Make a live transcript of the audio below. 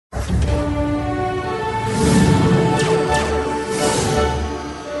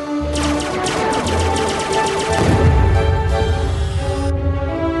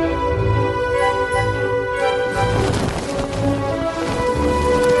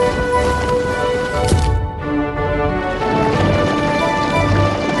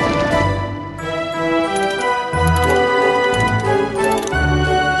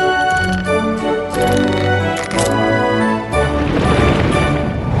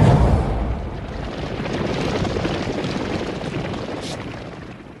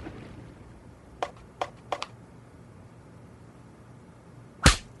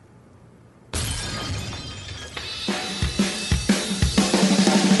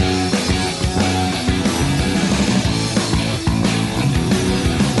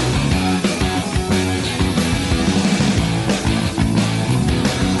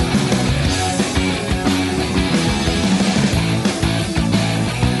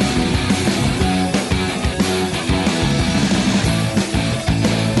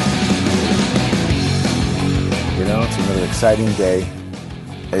exciting day.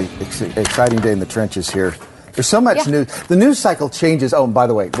 Exciting day in the trenches here. There's so much news. The news cycle changes. Oh, and by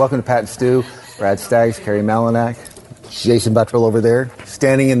the way, welcome to Pat and Stu. Brad Staggs, Carrie Malinak, Jason Buttrill over there,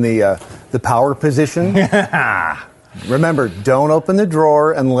 standing in the power position. Remember, don't open the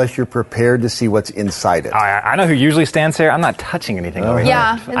drawer unless you're prepared to see what's inside it. I know who usually stands here. I'm not touching anything over here.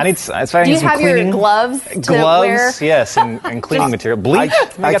 Yeah. I need do you have cleaning. your gloves to wear? Yes, and cleaning material. Bleach?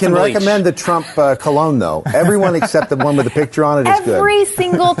 I can recommend the Trump cologne, though. Everyone except the one with the picture on it is good. Every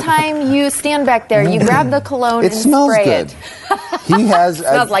single time you stand back there, you grab the cologne and smells spray good. it. He has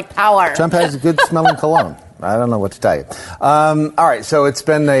Smells like power. Trump has a good smelling cologne. I don't know what to tell you. All right, so it's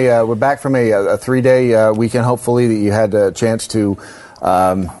been we're back from a 3-day weekend. Hopefully that you had a chance to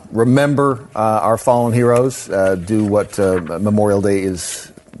remember our fallen heroes, do what Memorial Day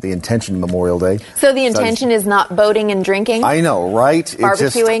is, the intention of Memorial Day. So the intention is not boating and drinking? I know, right?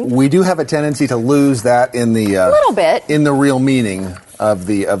 Barbecuing? We do have a tendency to lose that in the a little bit in the real meaning of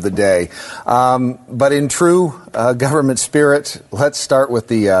the day. But in true government spirit, let's start with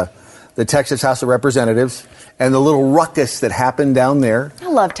the Texas House of Representatives and the little ruckus that happened down there. I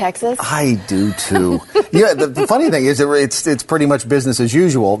love Texas. I do too. Yeah, the funny thing is it's pretty much business as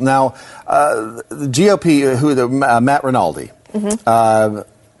usual. Now, the GOP, Matt Rinaldi,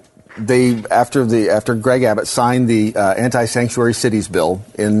 they after Greg Abbott signed the anti-sanctuary cities bill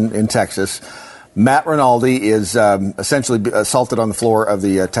in Texas. Matt Rinaldi is essentially assaulted on the floor of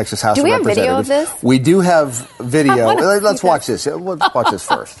the Texas House of Representatives. Do we have video of this? We do have video. Let's watch this. Let's watch this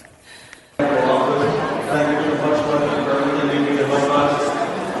first.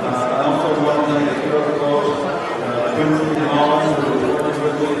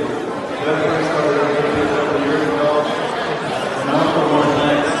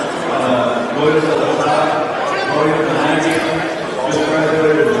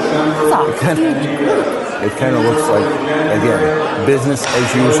 It kind of looks like, again, business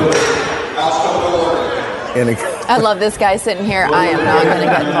as usual. I love this guy sitting here. I am not going to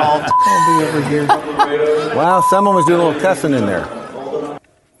get involved. I'll be over here. Wow, someone was doing a little cussing in there.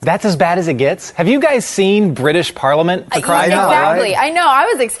 That's as bad as it gets? Have you guys seen British Parliament? Exactly. Right? I know. I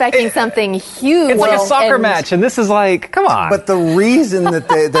was expecting something huge. It's like a soccer match, and this is like, come on. But the reason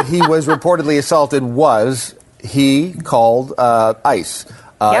that he was reportedly assaulted was he called ICE,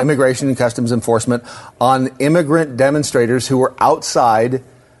 Immigration and Customs Enforcement, on immigrant demonstrators who were outside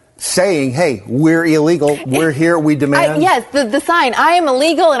saying, hey, we're illegal, we're here, we demand... Yes, the sign, I am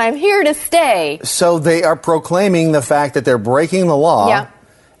illegal and I'm here to stay. So they are proclaiming the fact that they're breaking the law,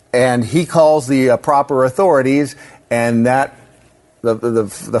 and he calls the proper authorities, and that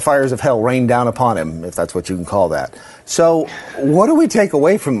the fires of hell rain down upon him, if that's what you can call that. So what do we take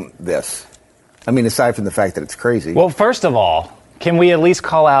away from this? I mean, aside from the fact that it's crazy. Well, first of all, can we at least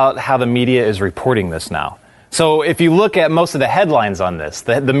call out how the media is reporting this now? So if you look at most of the headlines on this,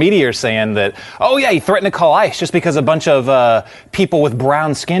 the media are saying that, oh, yeah, he threatened to call ICE just because a bunch of people with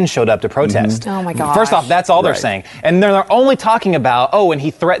brown skin showed up to protest. Oh, my gosh. First off, that's all they're saying. And they're only talking about, and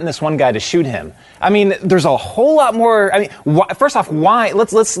he threatened this one guy to shoot him. I mean, there's a whole lot more. I mean, first off, why?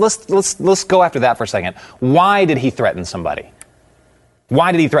 Let's go after that for a second. Why did he threaten somebody?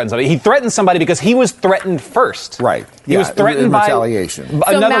 Why did he threaten somebody? He threatened somebody because he was threatened first. Right. He was threatened by retaliation. So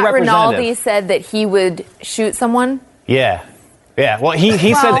another Matt representative. Rinaldi said that he would shoot someone? Yeah. Well,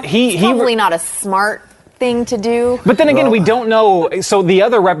 he said it's probably not a smart thing to do. But then again, we don't know. So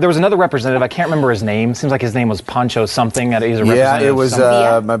there was another representative. I can't remember his name. Seems like his name was Poncho something. He's a representative. Yeah, it was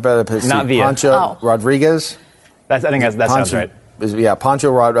my brother. Not Villa. Poncho Rodriguez. I think that sounds right. Yeah,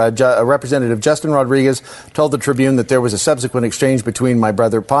 Representative Justin Rodriguez told the Tribune that there was a subsequent exchange between my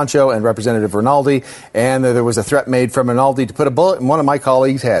brother Poncho and Representative Rinaldi, and that there was a threat made from Rinaldi to put a bullet in one of my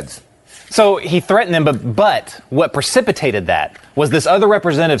colleagues' heads. So he threatened them, but what precipitated that was this other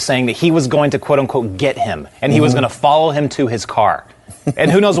representative saying that he was going to, quote unquote, get him, and he was going to follow him to his car.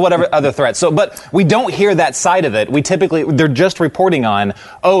 And who knows what other threats. So, but we don't hear that side of it. They're just reporting on,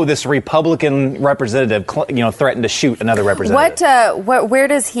 this Republican representative, threatened to shoot another representative.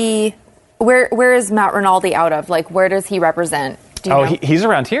 Where is Matt Rinaldi out of? Like, where does he represent? Do you know? He's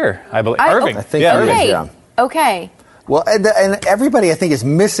around here, I believe. Irving. I think Irving, yeah. Okay. Well, and everybody, I think, is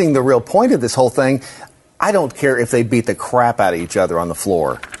missing the real point of this whole thing. I don't care if they beat the crap out of each other on the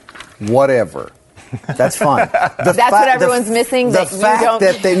floor. Whatever. That's fine. That's what everyone's missing. The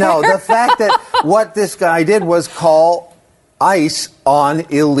fact that what this guy did was call ICE on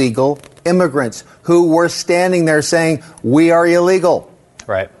illegal immigrants who were standing there saying, we are illegal.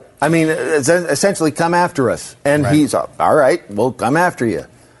 Right. I mean, essentially, come after us. And he's, all right, we'll come after you.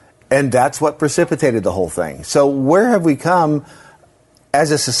 And that's what precipitated the whole thing. So where have we come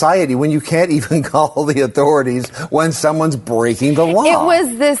as a society when you can't even call the authorities when someone's breaking the law? It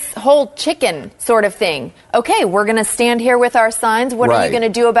was this whole chicken sort of thing. Okay, we're going to stand here with our signs. What are you going to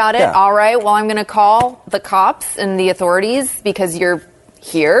do about it? Yeah. All right, well, I'm going to call the cops and the authorities because you're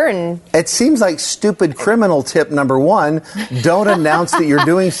here. And it seems like stupid criminal tip number one, don't announce that you're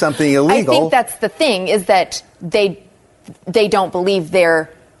doing something illegal. I think that's the thing, is that they don't believe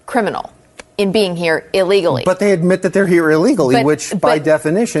they're criminal in being here illegally. But they admit that they're here illegally, which by but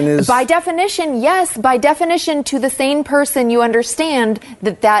definition is... By definition, yes. By definition, to the sane person, you understand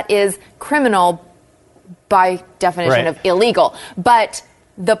that that is criminal by definition of illegal. But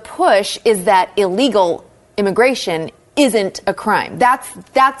the push is that illegal immigration isn't a crime.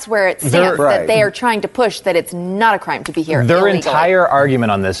 That's where it stands, that they are trying to push that it's not a crime to be here Their illegally. entire argument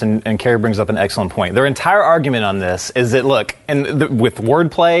on this, and Carrie brings up an excellent point, their entire argument on this is that, look, with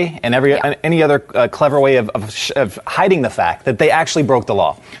wordplay and any other clever way of hiding the fact that they actually broke the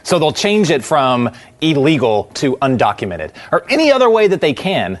law. So they'll change it from illegal to undocumented, or any other way that they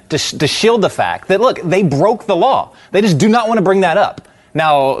can to shield the fact that, look, they broke the law. They just do not want to bring that up.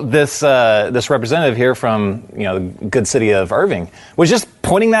 Now, this representative here from the good city of Irving was just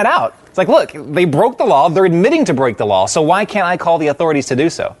pointing that out. It's like, look, they broke the law. They're admitting to break the law. So why can't I call the authorities to do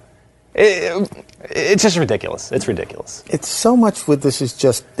so? It's just ridiculous. It's ridiculous. It's so much with this is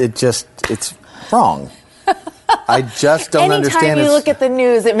it's wrong. I just don't understand. Anytime you look at the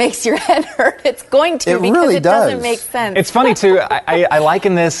news, it makes your head hurt. It's going to because really it does. doesn't make sense. It's funny too. I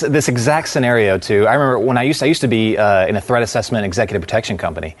liken this exact scenario to. I remember when I used to be in a threat assessment executive protection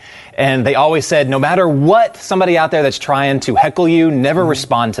company, and they always said, no matter what somebody out there that's trying to heckle you, never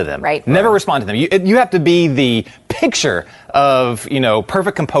respond to them. Right. Never respond to them. You have to be the picture of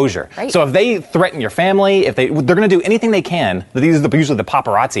perfect composure. Right. So if they threaten your family, they're going to do anything they can. These are usually the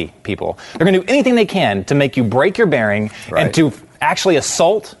paparazzi people. They're going to do anything they can to make you break your bearing and to actually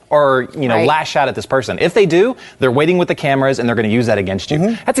assault or lash out at this person. If they do, they're waiting with the cameras and they're going to use that against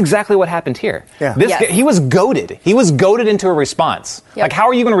you. That's exactly what happened here. Yeah. He was goaded. He was goaded into a response. Yep. Like, how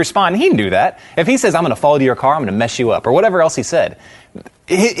are you going to respond? He knew that. If he says, I'm going to follow to your car, I'm going to mess you up, or whatever else he said,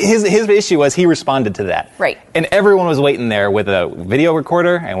 his issue was he responded to that. Right. And everyone was waiting there with a video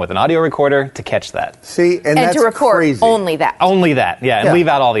recorder and with an audio recorder to catch that. See, and that's to report crazy. only that. Only that, and leave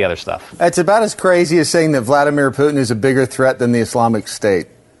out all the other stuff. It's about as crazy as saying that Vladimir Putin is a bigger threat than the Islamic State.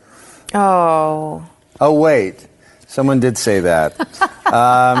 Oh, wait. Someone did say that.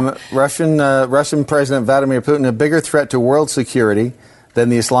 Russian President Vladimir Putin, a bigger threat to world security than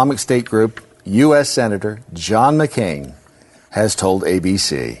the Islamic State group, U.S. Senator John McCain has told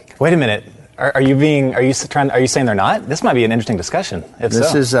ABC. Wait a minute. Are you saying they're not? This might be an interesting discussion. He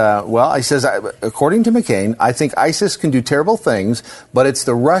says, according to McCain, I think ISIS can do terrible things, but it's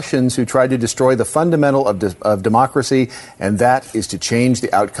the Russians who tried to destroy the fundamental of democracy, and that is to change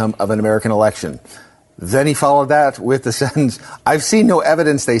the outcome of an American election. Then he followed that with the sentence, I've seen no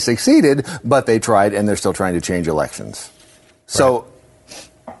evidence they succeeded, but they tried, and they're still trying to change elections. So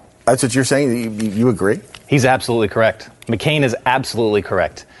that's what you're saying? You agree? He's absolutely correct. McCain is absolutely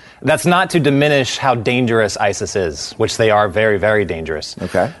correct. That's not to diminish how dangerous ISIS is, which they are very, very dangerous.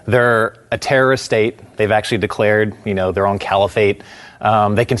 Okay. They're a terrorist state. They've actually declared, their own caliphate.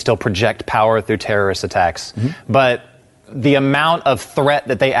 They can still project power through terrorist attacks. But the amount of threat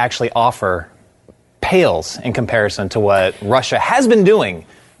that they actually offer pales in comparison to what Russia has been doing,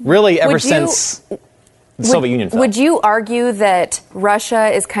 really, ever since the Soviet Union fell. Would you argue that Russia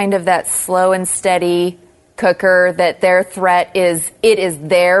is kind of that slow and steady cooker, that their threat is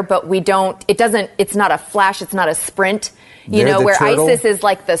there, but it's not a flash, it's not a sprint, where turtle. ISIS is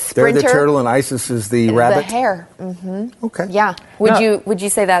like the sprinter. They're the turtle and ISIS is the rabbit? The hare. Mm-hmm. Okay. Yeah. Would you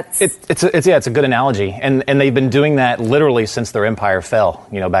say that's... It's a good analogy. And they've been doing that literally since their empire fell,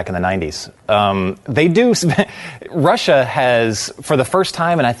 back in the 90s. Russia has, for the first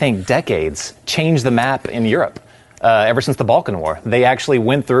time in, I think, decades, changed the map in Europe. Ever since the Balkan War. They actually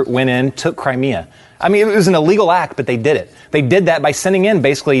went in, took Crimea. I mean, it was an illegal act, but they did it. They did that by sending in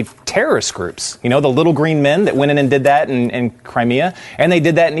basically terrorist groups. The little green men that went in and did that in Crimea, and they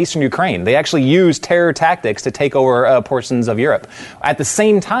did that in eastern Ukraine. They actually used terror tactics to take over portions of Europe. At the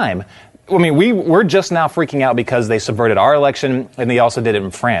same time, we're just now freaking out because they subverted our election, and they also did it in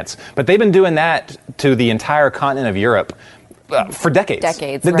France. But they've been doing that to the entire continent of Europe for decades.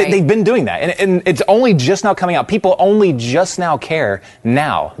 Right. They've been doing that. And it's only just now coming out. People only just now care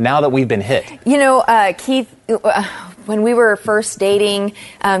now that we've been hit. Keith, when we were first dating,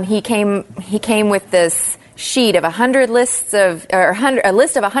 he came with this sheet of 100 lists of, a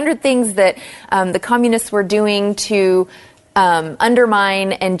list of 100 things that the communists were doing to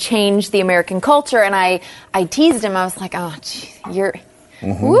undermine and change the American culture. And I teased him. I was like, oh, gee,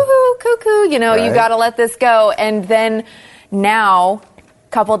 woohoo, cuckoo, you Right. got to let this go. And then now,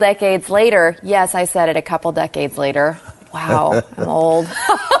 a couple decades later, yes, I said it, a couple decades later. Wow, I'm old.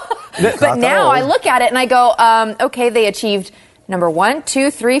 But now I look at it and I go, okay, they achieved number 1,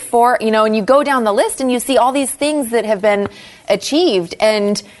 2, 3, 4, and you go down the list and you see all these things that have been achieved.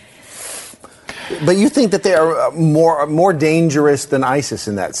 But you think that they are more dangerous than ISIS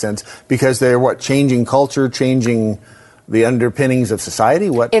in that sense because they're changing culture, changing the underpinnings of society?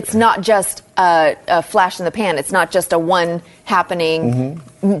 What? It's not just a flash in the pan. It's not just a one happening,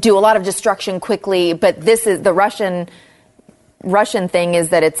 do a lot of destruction quickly. But this is the Russian thing is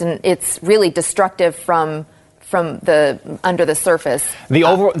that it's really destructive from the under the surface. The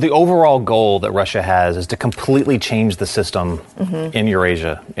overall goal that Russia has is to completely change the system in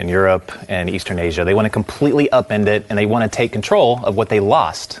Eurasia, in Europe, and Eastern Asia. They want to completely upend it, and they want to take control of what they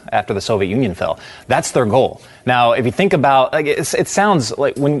lost after the Soviet Union fell. That's their goal. Now, if you think about, it sounds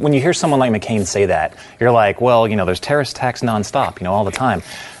like when you hear someone like McCain say that, you're like, well, there's terrorist attacks nonstop, all the time.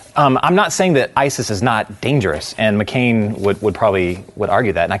 I'm not saying that ISIS is not dangerous, and McCain would probably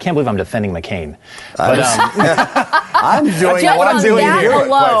argue that, and I can't believe I'm defending McCain. But I'm enjoying Just what I'm on doing that here, alone.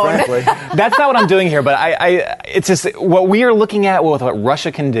 quite frankly. that's not what I'm doing here. But it's just what we are looking at with what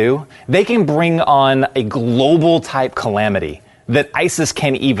Russia can do. They can bring on a global type calamity that ISIS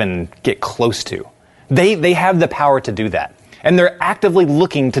can't even get close to. They have the power to do that. And they're actively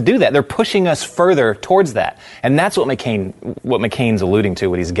looking to do that. They're pushing us further towards that. And that's what McCain's alluding to,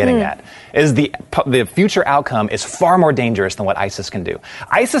 what he's getting at, is the future outcome is far more dangerous than what ISIS can do.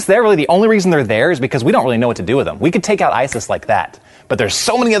 ISIS, they're really the only reason they're there is because we don't really know what to do with them. We could take out ISIS like that. But there's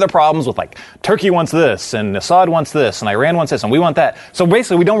so many other problems with Turkey wants this, and Assad wants this, and Iran wants this, and we want that. So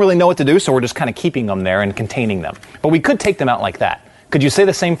basically we don't really know what to do, so we're just kind of keeping them there and containing them. But we could take them out like that. Could you say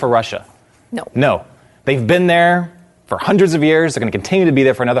the same for Russia? No. They've been there for hundreds of years. They're going to continue to be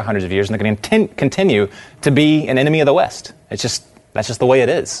there for another hundreds of years, and they're going to continue to be an enemy of the West. That's just the way it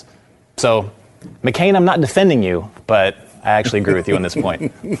is. So, McCain, I'm not defending you, but I actually agree with you on this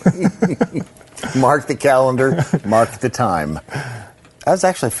point. Mark the calendar, mark the time. That was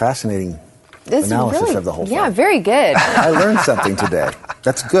actually a fascinating analysis of the whole thing. Yeah, very good. I learned something today.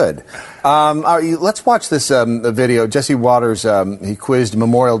 That's good. Let's watch this video. Jesse Waters, he quizzed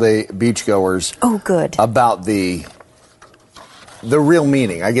Memorial Day beachgoers. Oh, good. About the real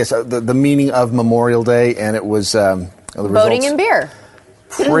meaning, I guess, the meaning of Memorial Day, and it was the Boating and beer.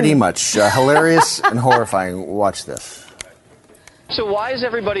 Pretty much hilarious and horrifying. Watch this. So why is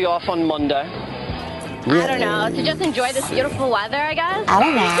everybody off on Monday? I don't know. To just enjoy this beautiful weather, I guess. I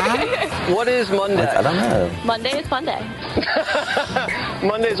don't know. What is Monday? I don't know. Monday is fun day.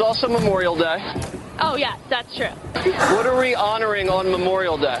 Monday is also Memorial Day. Oh, yes, that's true. What are we honoring on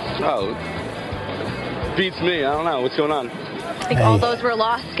Memorial Day? Oh, beats me. I don't know. What's going on? I think all those were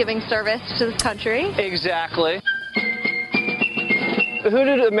lost giving service to this country. Exactly. Who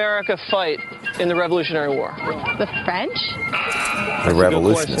did America fight in the Revolutionary War? The French? The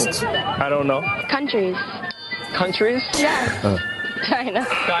revolutionists. I don't know. Countries. Countries? Yeah. China.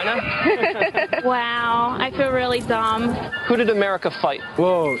 China? Wow, I feel really dumb. Who did America fight?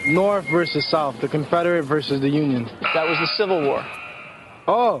 Whoa, North versus South, the Confederate versus the Union. That was the Civil War.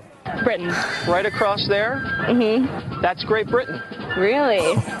 Oh, Britain. Right across there? Mm-hmm. That's Great Britain.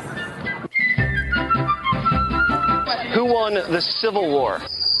 Really? Who won the Civil War?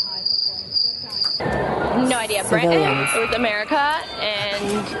 No idea. Britain. It was America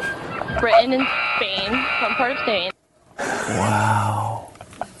and Britain and Spain. Some part of Spain.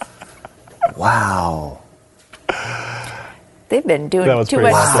 Wow. They've been doing That was too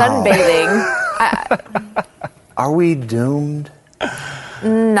pretty much wild. sunbathing. Are we doomed?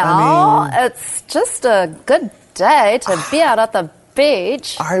 No, it's just a good day to be out at the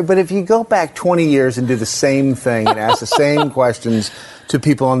beach. All right, but if you go back 20 years and do the same thing and ask the same questions to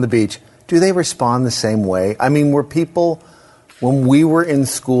people on the beach, do they respond the same way? I mean, were people, when we were in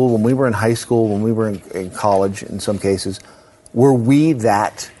school, when we were in high school, when we were in college in some cases, were we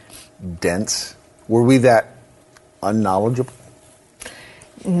that dense? Were we that unknowledgeable?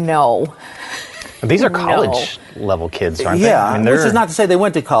 No. These are college level kids, aren't Yeah, they? I mean, which is not to say they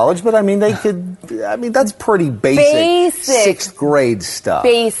went to college, but I mean, they could, that's pretty basic. Sixth grade stuff.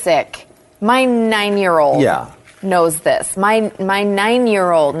 Basic. My 9-year-old Yeah. knows this. My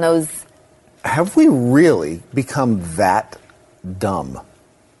 9-year-old knows. Have we really become that dumb?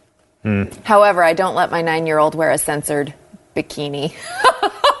 However, I don't let my 9-year-old wear a censored bikini.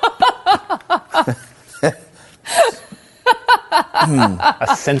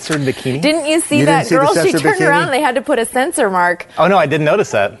 a censored bikini? Didn't you see You that didn't see the girl? She censored turned bikini? around and they had to put a censor mark. Oh, no, I didn't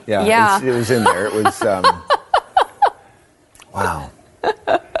notice that. Yeah. It was in there. It was, wow.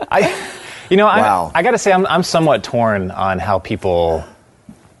 Wow. I got to say, I'm somewhat torn on how people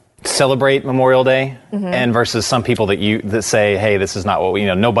celebrate Memorial Day and versus some people that say, hey, this is not what we,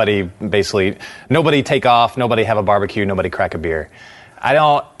 nobody take off, nobody have a barbecue, nobody crack a beer.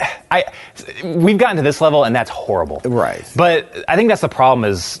 We've gotten to this level and that's horrible. Right. But I think that's the problem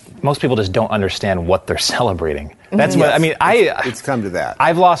is most people just don't understand what they're celebrating. That's what, I mean, it's come to that.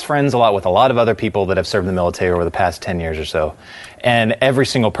 I've lost friends with a lot of other people that have served in the military over the past 10 years or so. And every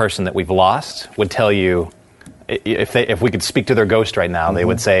single person that we've lost would tell you, if we could speak to their ghost right now, they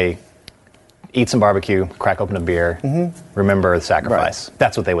would say, eat some barbecue, crack open a beer, remember the sacrifice. Right.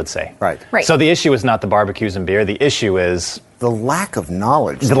 That's what they would say. Right. So the issue is not the barbecues and beer. The issue is the lack of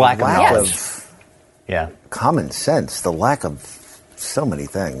knowledge. The lack of knowledge. Of common sense. The lack of so many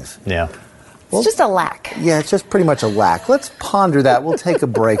things. Yeah. It's just a lack. Yeah, it's just pretty much a lack. Let's ponder that. We'll take a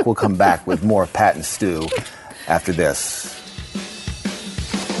break. We'll come back with more Pat and Stu after this.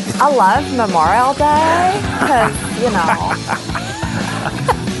 I love Memorial Day because,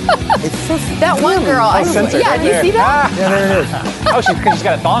 It's just that one girl. You see that? Yeah, there it is. Oh, she's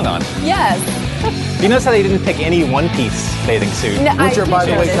got a thong on. Yes. You notice how they didn't pick any one-piece bathing suit? No, Which are, by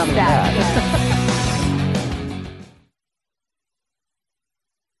the way, notice coming back.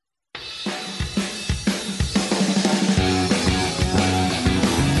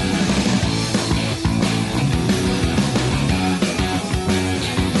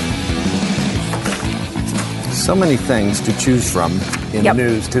 So many things to choose from in the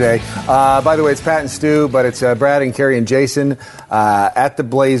news today. By the way, it's Pat and Stu, but it's Brad and Carrie and Jason at the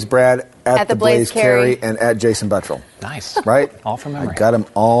Blaze Brad, at the Blaze Carrie, and at Jason Buttrell. Nice. Right? All from memory. I got them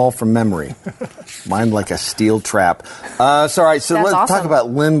all from memory. Mine like a steel trap. So let's talk about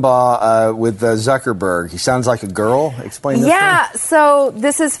Limbaugh with Zuckerberg. He sounds like a girl. Explain this. Yeah, so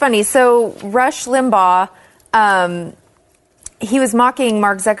this is funny. So Rush Limbaugh, he was mocking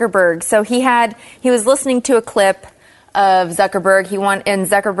Mark Zuckerberg. So he was listening to a clip of Zuckerberg. And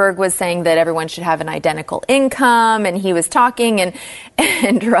Zuckerberg was saying that everyone should have an identical income, and he was talking,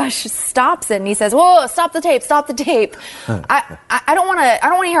 and Rush stops it and he says, "Whoa, stop the tape, stop the tape. I don't want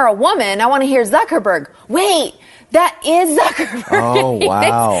to hear a woman. I want to hear Zuckerberg." Wait, that is Zuckerberg. Oh,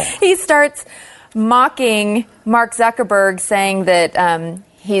 wow. He starts mocking Mark Zuckerberg, saying that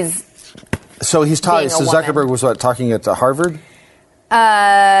he's So he's talking. So woman. Zuckerberg was talking at Harvard?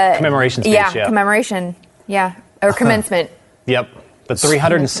 Commemoration speech, yeah. Commemoration, yeah. Or commencement. Yep. The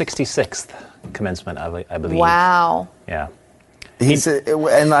 366th commencement, I believe. Wow. Yeah.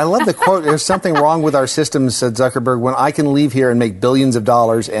 And I love the quote, "There's something wrong with our systems," said Zuckerberg, "when I can leave here and make billions of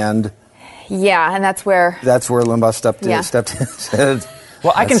dollars," and... Yeah, and that's where Limbaugh stepped in. Said,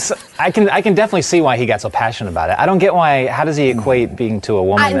 well, I can definitely see why he got so passionate about it. I don't get how does he equate being to a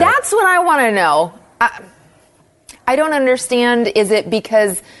woman? That's what I want to know. I don't understand. Is it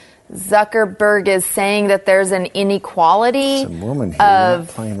because Zuckerberg is saying that there's an inequality Some woman here, of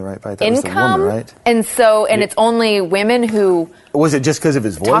playing the right by that income, was the woman, right? And it's only women who was it just because of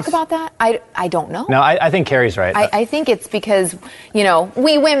his voice? talk about that? I don't know. No, I think Carrie's right. I think it's because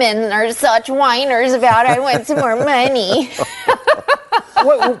we women are such whiners about I want some more money.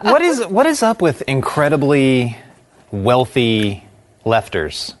 What is up with incredibly wealthy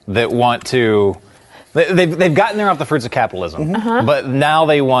lefters that want to? They've gotten there off the fruits of capitalism, but now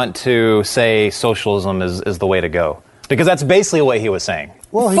they want to say socialism is the way to go, because that's basically what he was saying.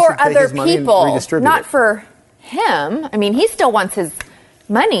 Well, he for should take other his money and people, redistribute not it. for him. I mean, he still wants his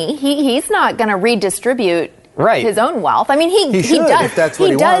money. He's not going to redistribute his own wealth. I mean, he should, does. if that's what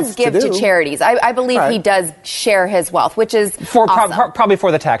he does wants give to to do. charities. I believe he does share his wealth, which is awesome. Probably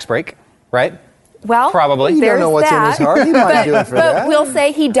for the tax break, right? Well, probably. You don't know what's in his heart. He might do it for that. But we'll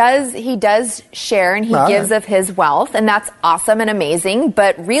say he does share, and he gives of his wealth, and that's awesome and amazing.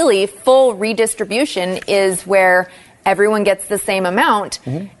 But really, full redistribution is where everyone gets the same amount,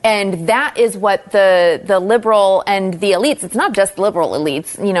 and that is what the liberal and the elites. It's not just liberal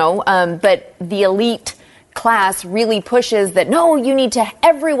elites, but the elite class really pushes that. No,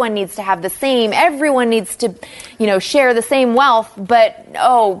 everyone needs to have the same. Everyone needs to, share the same wealth. But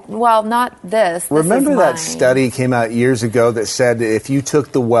not this. Remember that study came out years ago that said if you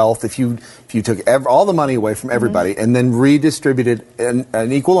took the wealth, if you took all the money away from everybody and then redistributed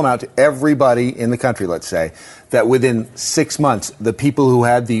an equal amount to everybody in the country, let's say, that within 6 months the people who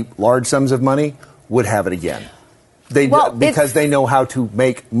had the large sums of money would have it again. Because they know how to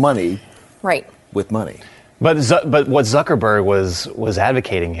make money with money. But what Zuckerberg was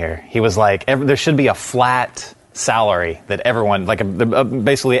advocating here, he was like, there should be a flat salary that everyone,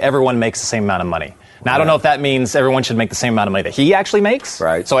 basically everyone makes the same amount of money. Now, I don't know if that means everyone should make the same amount of money that he actually makes.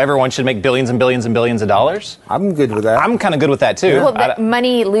 Right. So everyone should make billions and billions and billions of dollars. I'm good with that. I'm kind of good with that, too. Well,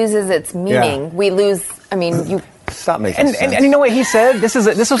 money loses its meaning. Yeah. We lose, you... Stop making sense. And you know what he said? This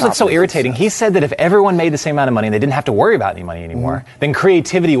was what's so irritating. He said that if everyone made the same amount of money and they didn't have to worry about any money anymore, then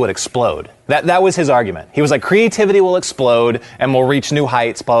creativity would explode. That was his argument. He was like, creativity will explode and we'll reach new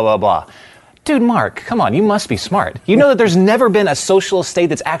heights, blah, blah, blah. Dude, Mark, come on, you must be smart. You know that there's never been a socialist state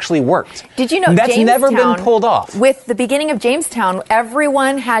that's actually worked. Did you know that's never been pulled off? With the beginning of Jamestown,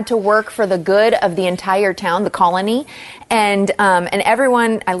 everyone had to work for the good of the entire town, the colony, and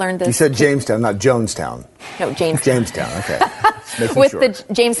everyone. I learned this. You said Jamestown, not Jonestown. No, Jamestown. Jamestown. Okay. With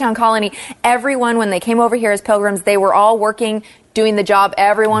the Jamestown colony, everyone, when they came over here as pilgrims, they were all working, doing the job.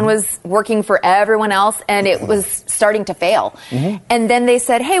 Everyone was working for everyone else, and it was starting to fail. And then they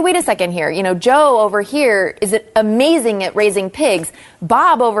said, hey, wait a second here. Joe over here is amazing at raising pigs.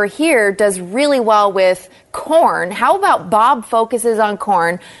 Bob over here does really well with corn. How about Bob focuses on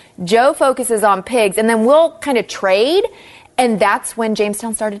corn, Joe focuses on pigs, and then we'll kind of trade? And that's when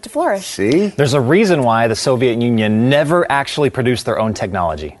Jamestown started to flourish. See? There's a reason why the Soviet Union never actually produced their own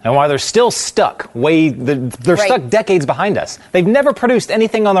technology, and why they're still stuck they're stuck decades behind us. They've never produced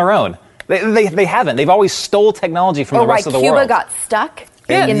anything on their own. They haven't. They've always stole technology from the rest of the Cuba world. got stuck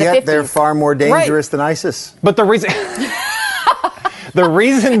And in the yet 50s. they're far more dangerous than ISIS. But the reason... The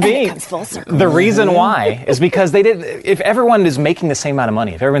reason why is because if everyone is making the same amount of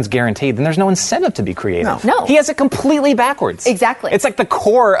money, if everyone's guaranteed, then there's no incentive to be creative. No. He has it completely backwards. Exactly. It's like the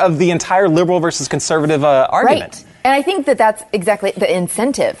core of the entire liberal versus conservative argument. Right. And I think that's exactly the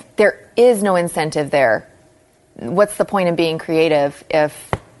incentive. There is no incentive there. What's the point of being creative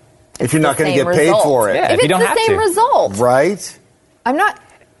if you're not going to get paid for it? Yeah, if you don't have it's the same to. result. Right? I'm not...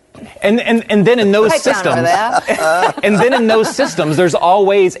 And then in those Pipe down systems, over there. and then in those systems, there's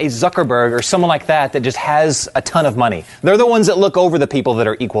always a Zuckerberg or someone like that just has a ton of money. They're the ones that look over the people that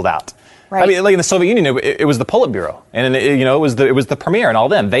are equaled out. Right. I mean, like in the Soviet Union, it was the Politburo, and it was the premier and all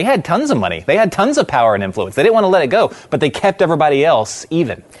them. They had tons of money. They had tons of power and influence. They didn't want to let it go, but they kept everybody else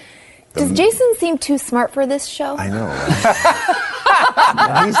even. Does Jason seem too smart for this show? I know.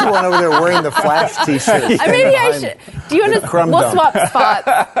 Right? He's the one over there wearing the Flash T-shirt. Maybe I should. Do you want to? We'll swap spots.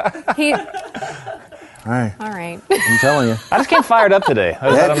 All right. I'm telling you. I just came fired up today.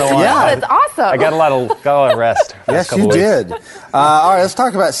 I don't know why. Yeah. That's awesome. I got a lot of rest. Yes, you did. All right, let's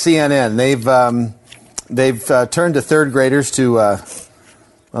talk about CNN. They've turned to third graders to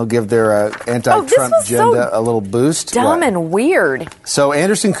give their anti-Trump agenda a little boost. Dumb and weird. So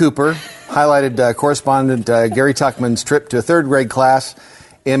Anderson Cooper highlighted correspondent Gary Tuchman's trip to a third grade class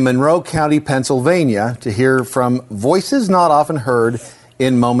in Monroe County, Pennsylvania, to hear from voices not often heard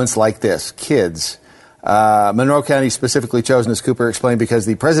in moments like this, kids. Monroe County specifically chosen, as Cooper explained, because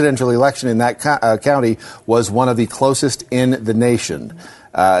the presidential election in that county was one of the closest in the nation.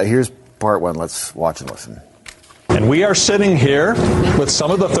 Here's part one. Let's watch and listen. And we are sitting here with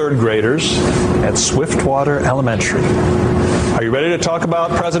some of the third graders at Swiftwater Elementary. Are you ready to talk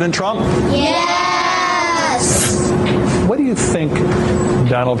about President Trump? Yes! What do you think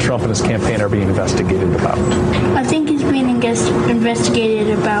Donald Trump and his campaign are being investigated about? I think he's being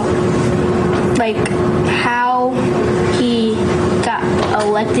investigated about, how he got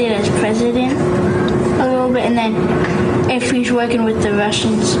elected as president a little bit, and then if he's working with the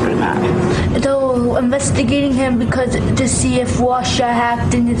Russians or not. They're investigating him because to see if Russia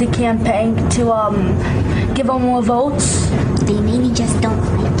hacked into the campaign to give him more votes. They maybe just don't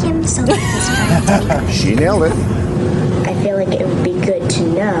like him, so they're just trying to take him. She nailed it. I feel like it would be good to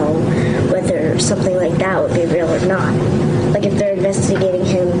know whether something like that would be real or not. Like if they're investigating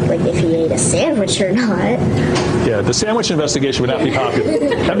him, if he ate a sandwich or not. Yeah, the sandwich investigation would not be popular.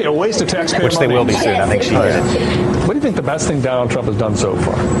 That'd be a waste of taxpayer money. Which they will be soon. I think she did. What do you think the best thing Donald Trump has done so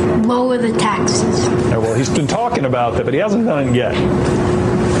far? Lower the taxes. Well, he's been talking about that, but he hasn't done it yet.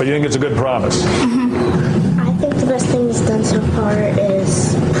 But you think it's a good promise? I think the best thing he's done so far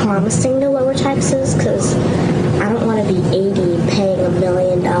is promising to lower taxes, because I don't want to be 80 paying $1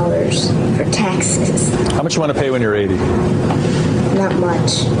 million for taxes. How much you want to pay when you're 80? Not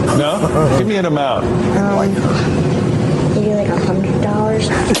much. No? Give me an amount. Maybe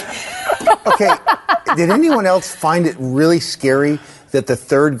 $100. Okay, did anyone else find it really scary that the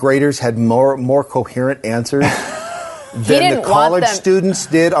third graders had more coherent answers than the college students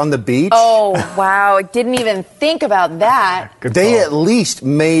did on the beach? Oh, wow. I didn't even think about that. They at least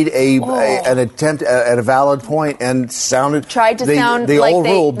made an attempt at a valid point and tried to sound the old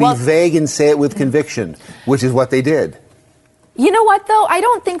rule, be vague and say it with conviction, which is what they did. You know what, though? I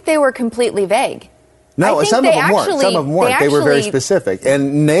don't think they were completely vague. No, some of them weren't. Some of them weren't. They were very specific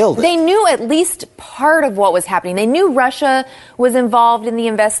and nailed it. They knew at least part of what was happening. They knew Russia was involved in the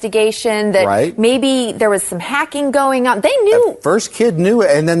investigation, that maybe there was some hacking going on. They knew. The first kid knew it,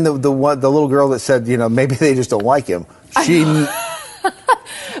 and then the little girl that said, maybe they just don't like him. She.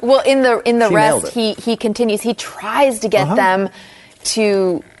 Well, in the rest, he continues. He tries to get them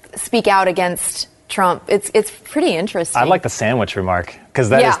to speak out against Trump. It's pretty interesting. I like the sandwich remark, because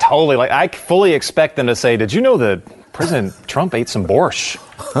that is totally I fully expect them to say, did you know that President Trump ate some borscht?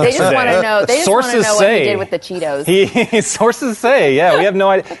 They just want to know. They just want to know what he did with the Cheetos. Sources say, we have no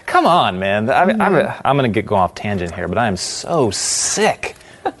idea. Come on, man. I'm going to go off tangent here, but I am so sick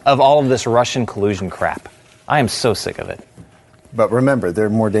of all of this Russian collusion crap. I am so sick of it. But remember, they're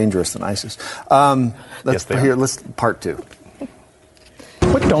more dangerous than ISIS. Yes, they are. Let's part 2.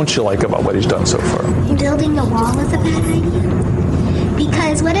 What don't you like about what he's done so far? Building the wall was a bad idea.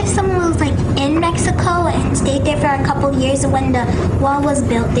 Because what if someone was in Mexico and stayed there for a couple years, and when the wall was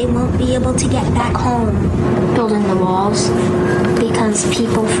built, they won't be able to get back home? Building the walls because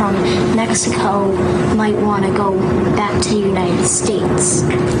people from Mexico might want to go back to the United States.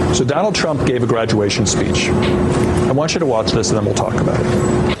 So Donald Trump gave a graduation speech. I want you to watch this and then we'll talk about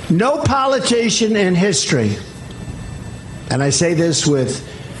it. No politician in history, and I say this with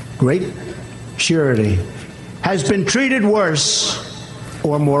great surety, has been treated worse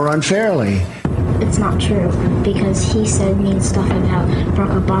or more unfairly. It's not true, because he said mean stuff about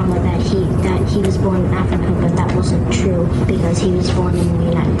Barack Obama, that he was born in Africa, but that wasn't true because he was born in the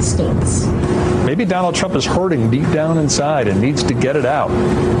United States. Maybe Donald Trump is hurting deep down inside and needs to get it out.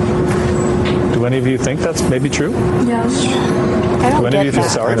 Do any of you think that's maybe true? Yes. Do any of you feel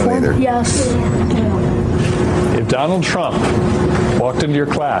sorry for him? Yes. If Donald Trump walked into your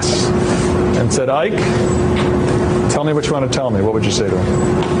class and said, Ike, tell me what you want to tell me, what would you say to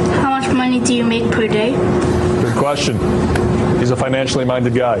him? How much money do you make per day? Good question. He's a financially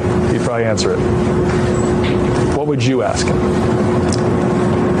minded guy. He'd probably answer it. What would you ask him?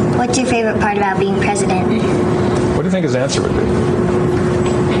 What's your favorite part about being president? What do you think his answer would be?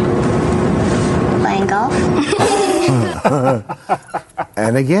 Playing golf.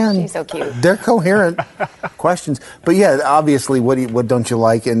 And again, she's so cute. They're coherent questions. But obviously, what don't you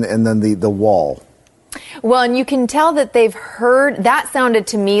like? And then the wall. Well, and you can tell that they've heard. That sounded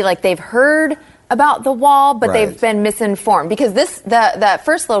to me like they've heard about the wall, but they've been misinformed. Because that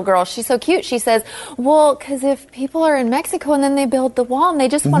first little girl, she's so cute. She says, well, because if people are in Mexico and then they build the wall and they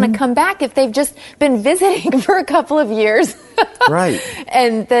just want to come back, if they've just been visiting for a couple of years. Right.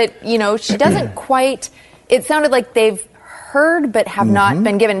 And that, she doesn't quite, it sounded like they've heard but have not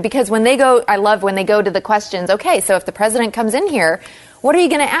been given. Because when they go, I love when they go to the questions, okay, so if the president comes in here, what are you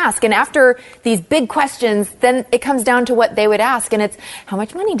going to ask? And after these big questions, then it comes down to what they would ask. And it's, how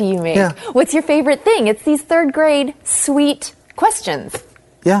much money do you make? Yeah. What's your favorite thing? It's these third grade sweet questions.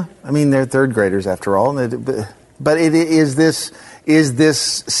 Yeah. I mean, they're third graders after all. But is this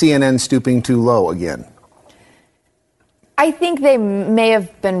CNN stooping too low again? I think they may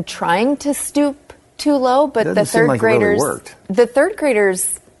have been trying to stoop too low, but the third graders, it really worked. The third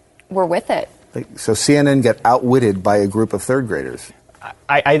graders were with it. So CNN got outwitted by a group of third graders.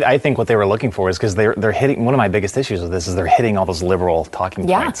 I think what they were looking for is because they're hitting, one of my biggest issues with this is they're hitting all those liberal talking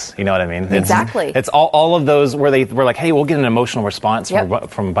points. You know what I mean? Exactly. It's all of those where they were like, hey, we'll get an emotional response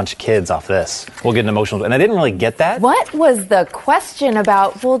from a bunch of kids off this. We'll get an emotional, and I didn't really get that. What was the question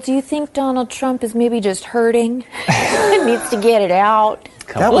about, well, do you think Donald Trump is maybe just hurting and needs to get it out?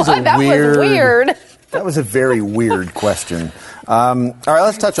 That was weird. That was a very weird question. All right,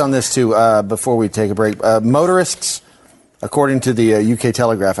 let's touch on this too before we take a break. Motorists, according to the UK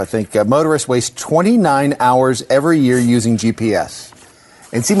Telegraph, I think, motorists waste 29 hours every year using GPS.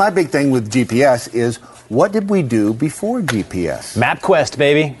 And see, my big thing with GPS is, what did we do before GPS? MapQuest,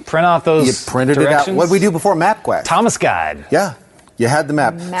 baby. Print off those You printed directions. it out. What did we do before MapQuest? Thomas Guide. Yeah, you had the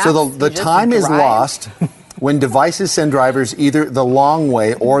map. So the time is lost when devices send drivers either the long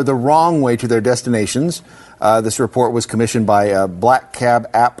way or the wrong way to their destinations. This report was commissioned by black cab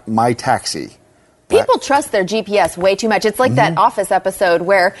app MyTaxi. People trust their GPS way too much. It's like that Office episode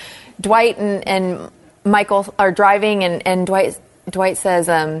where Dwight and Michael are driving, and Dwight says,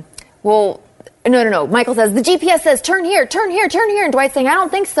 well, no. Michael says, the GPS says, turn here. And Dwight's saying, I don't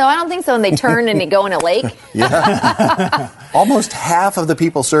think so. And they turn and they go in a lake. Yeah. Almost half of the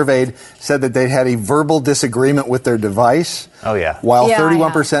people surveyed said that they had a verbal disagreement with their device. Oh, yeah. While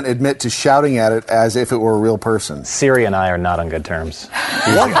 31% admit to shouting at it as if it were a real person. Siri and I are not on good terms.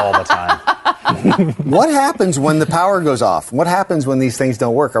 Usually all the time. What happens when the power goes off? What happens when these things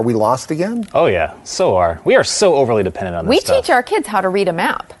don't work? Are we lost again? Oh, yeah. We are so overly dependent on this We stuff. teach our kids how to read a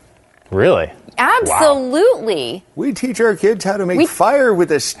map. Really? Absolutely. Wow. We teach our kids how to make fire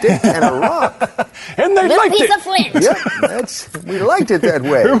with a stick and a rock. And they liked piece it. of flint. Yep, we liked it that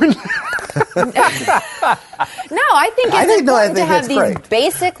way. No, I think it's important to have these great.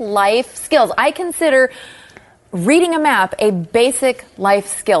 basic life skills. I consider reading a map a basic life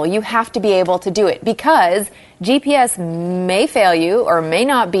skill. You have to be able to do it because GPS may fail you or may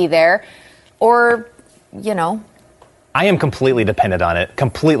not be there or, you know. I am completely dependent on it,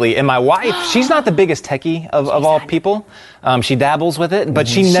 completely. And my wife, she's not the biggest techie of all people. She dabbles with it, but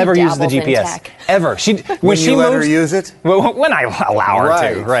she never uses the GPS. Ever. When she let her use it? When I allow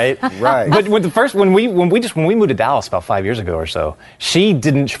her to, right? Right. But when we moved to Dallas about 5 years ago or so, she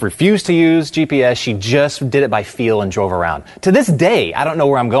didn't refuse to use GPS. She just did it by feel and drove around. To this day, I don't know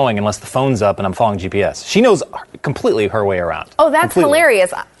where I'm going unless the phone's up and I'm following GPS. She knows completely her way around. Oh, that's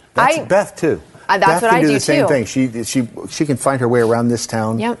hilarious. That's Beth, too. That's Beth what can I do do the same too. thing. She can find her way around this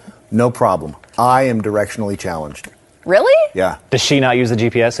town. Yep. No problem. I am directionally challenged. Really? Yeah. Does she not use the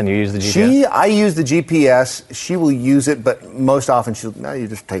GPS and you use the GPS? I use the GPS. She will use it, but most often you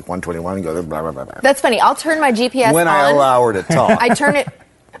just take 121 and go there, blah, blah, blah, blah. That's funny. I'll turn my GPS when on. I allow her to talk. I turn it.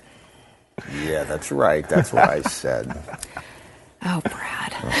 Yeah, that's right. That's what I said. Oh,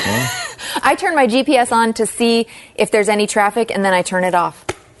 Brad. I turn my GPS on to see if there's any traffic, and then I turn it off,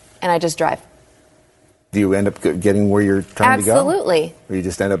 and I just drive. Do you end up getting where you're trying to go? Absolutely. Or you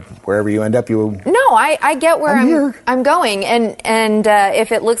just end up wherever you end up? No, I get where I'm going, and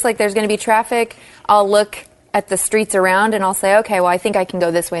if it looks like there's going to be traffic, I'll look at the streets around and I'll say, okay, well, I think I can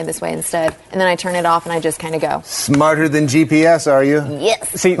go this way and this way instead, and then I turn it off and I just kind of go. Smarter than GPS, are you?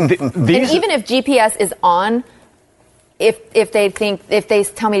 Yes. See, and even if GPS is on, if they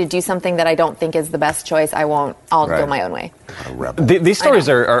tell me to do something that I don't think is the best choice, I'll go my own way. These stories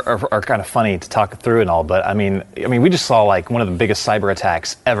are kind of funny to talk through and all, but I mean, we just saw like one of the biggest cyber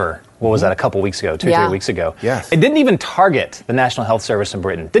attacks ever. What was that? A couple weeks ago, 3 weeks ago. Yes. It didn't even target the National Health Service in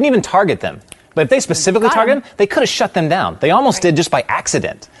Britain. Didn't even target them. But if they specifically targeted them, they could have shut them down. They almost did just by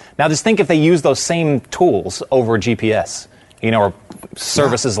accident. Now just think if they used those same tools over GPS. Or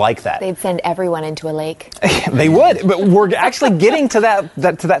services like that. They'd send everyone into a lake. They would, but we're actually getting to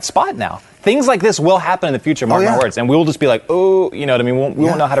that spot now. Things like this will happen in the future, mark my words, and we'll just be like, oh, you know what I mean? We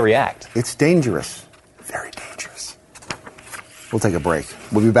won't know how to react. It's dangerous. Very dangerous. We'll take a break.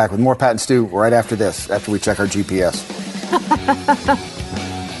 We'll be back with more Pat and Stu right after this, after we check our GPS.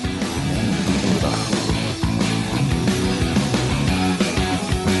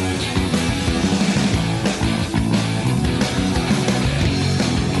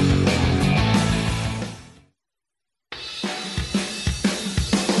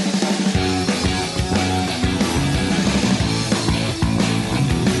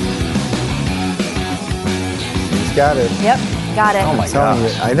 Got it. Yep, got it. Oh my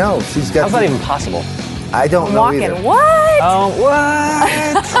gosh. I know. She's got. How's that even possible? I don't know walking. Either. What? Oh,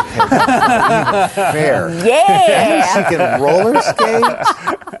 what? Fair. Yeah. She can roller skate.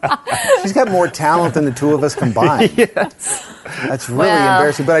 She's got more talent than the two of us combined. Yes. That's really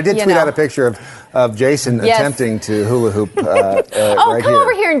embarrassing. But I did tweet out a picture of Jason attempting to hula hoop. Come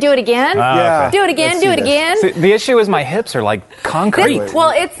over here and do it again. Yeah. Do it again. Do it again. See, the issue is my hips are like concrete. The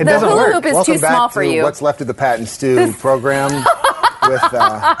hula hoop is too small for you. What's left of the Pat and Stu program? With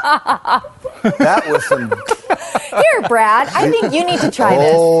that was some. Here, Brad. I think you need to try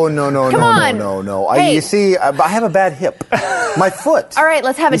this. Oh no! Hey. You see, I have a bad hip. My foot. All right,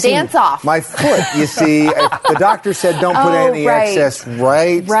 let's have a dance off. My foot. You see, the doctor said don't put any excess.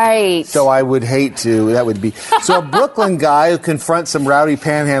 Right. So I would hate to. That would be. So a Brooklyn guy who confronts some rowdy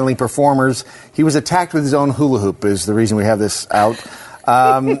panhandling performers. He was attacked with his own hula hoop. Is the reason we have this out.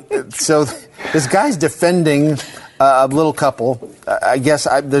 So this guy's defending a little couple. I guess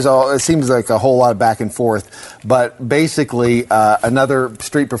it seems like a whole lot of back and forth, but basically another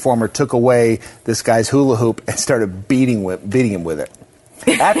street performer took away this guy's hula hoop and started beating him with it.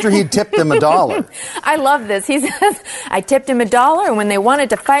 After he tipped them $1. I love this. He says, I tipped him $1, and when they wanted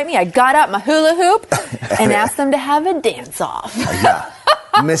to fight me, I got out my hula hoop and asked them to have a dance-off. Yeah.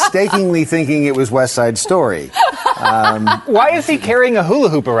 Mistakenly thinking it was West Side Story. Why is he carrying a hula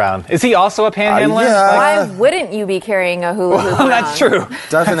hoop around? Is he also a panhandler? Why wouldn't you be carrying a hula hoop around? That's true.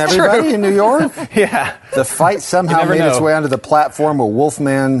 Doesn't everybody in New York? Yeah. The fight somehow made its way onto the platform where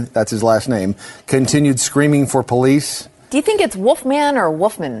Wolfman, that's his last name, continued screaming for police. Do you think it's Wolfman or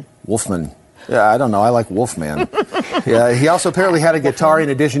Wolfman? Wolfman. Yeah, I don't know. I like Wolfman. Yeah, he also apparently had a guitar in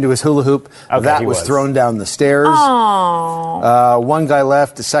addition to his hula hoop. Okay, that was thrown down the stairs. Oh. One guy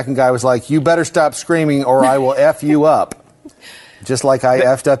left. The second guy was like, you better stop screaming or I will F you up. Just like I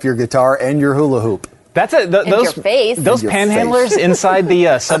F'd up your guitar and your hula hoop. That's your face. Those panhandlers inside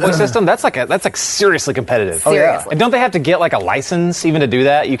the subway system. That's like seriously competitive. Seriously. And don't they have to get like a license even to do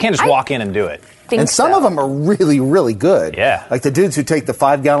that? You can't just walk in and do it. And some of them are really, really good. Yeah. Like the dudes who take the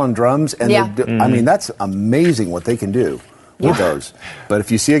 5-gallon drums, and I mean, that's amazing what they can do with those. But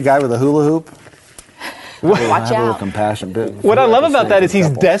if you see a guy with a hula hoop, watch have a little out. compassion. What I love about that is he's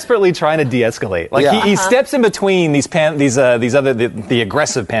desperately trying to de-escalate. Like he steps in between these the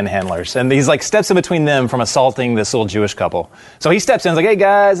aggressive panhandlers, and he's like steps in between them from assaulting this little Jewish couple. So he steps in, he's like, "Hey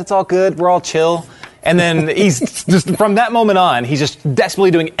guys, it's all good. We're all chill." And then he's just from that moment on, he's just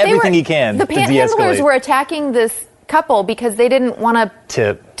desperately doing everything he can to de-escalate. The panhandlers were attacking this couple because they didn't want to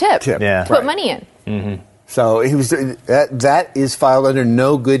tip. Yeah. Put money in. Mm-hmm. So he was that is filed under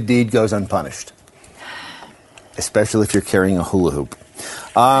no good deed goes unpunished, especially if you're carrying a hula hoop.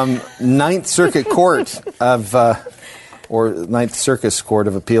 Ninth Circuit Court or Ninth Circus Court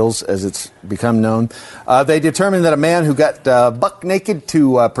of Appeals, as it's become known, they determined that a man who got buck naked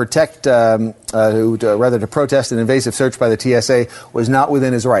to protest an invasive search by the TSA was not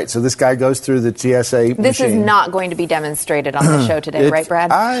within his rights. So this guy goes through the TSA This machine. is not going to be demonstrated on the show today, right,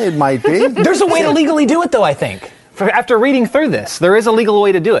 Brad? It might be. There's a way to legally do it, though, I think. After reading through this, there is a legal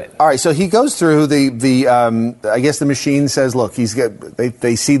way to do it. All right, so he goes through I guess the machine says, look,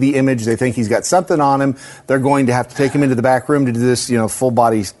 they see the image, they think he's got something on him. They're going to have to take him into the back room to do this, full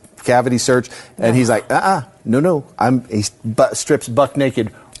body cavity search. And he's like, no. He strips buck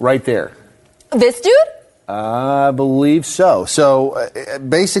naked right there. This dude? I believe so. So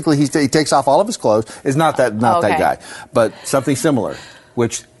basically, he takes off all of his clothes. It's not that guy, but something similar,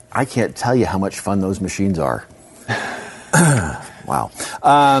 which I can't tell you how much fun those machines are. Wow.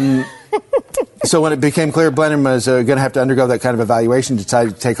 So when it became clear Blenheim was going to have to undergo that kind of evaluation,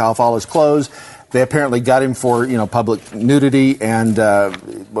 decided to take off all his clothes. They apparently got him for public nudity and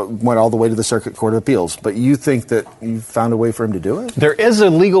went all the way to the Circuit Court of Appeals. But you think that you found a way for him to do it? There is a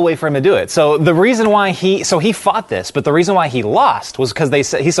legal way for him to do it. So the reason why he fought this, but the reason why he lost was because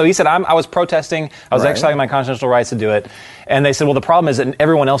he said I was protesting, I was exercising my constitutional rights to do it, and they said, well, the problem is that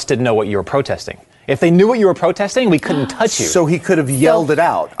everyone else didn't know what you were protesting. If they knew what you were protesting, we couldn't touch you. So he could have yelled it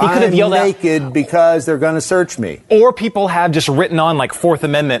out. He could have yelled naked because they're going to search me. Or people have just written on like Fourth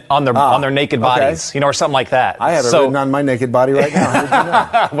Amendment on their naked bodies, or something like that. I have it written on my naked body right now. How did you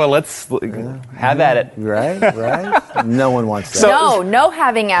know? Well, let's have at it. Right. No one wants that. No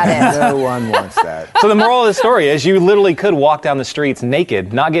having at it. No one wants that. So the moral of the story is you literally could walk down the streets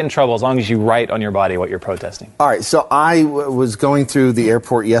naked, not get in trouble as long as you write on your body what you're protesting. All right. So I was going through the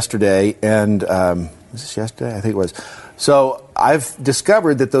airport yesterday and... was this yesterday? I think it was. So I've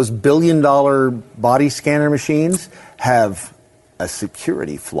discovered that those billion-dollar body scanner machines have a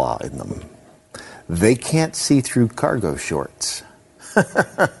security flaw in them. They can't see through cargo shorts.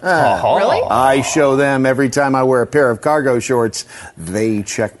 Really? I show them every time I wear a pair of cargo shorts, they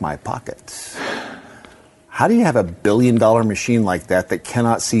check my pockets. How do you have a billion-dollar machine like that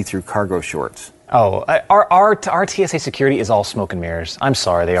cannot see through cargo shorts? Oh, our TSA security is all smoke and mirrors. I'm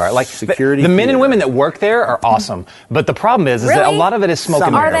sorry, they are. Like security. The men and women that work there are awesome, but the problem is that a lot of it is smoke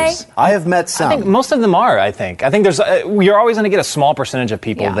and mirrors. Are they? I have met some. I think most of them are. I think there's you're always going to get a small percentage of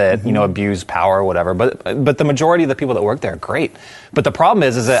people that abuse power or whatever, but the majority of the people that work there are great. But the problem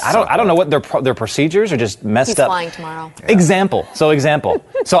is that I don't know what their procedures are just messed up. He's flying tomorrow. Yeah. Example.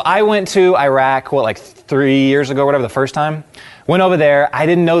 So I went to Iraq 3 years ago, whatever, the first time. Went over there. I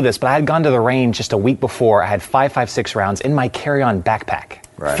didn't know this, but I had gone to the range just a week before. I had 5.56 rounds in my carry-on backpack.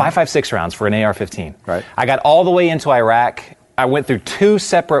 Right. 5.56 rounds for an AR-15. Right. I got all the way into Iraq. I went through 2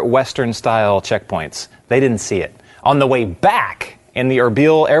 separate Western-style checkpoints. They didn't see it. On the way back in the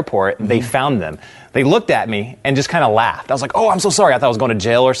Erbil airport, they found them. They looked at me and just kind of laughed. I was like, "Oh, I'm so sorry. I thought I was going to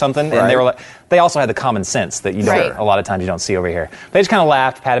jail or something." Right. And they were like, they also had the common sense that you don't, a lot of times you don't see over here. They just kind of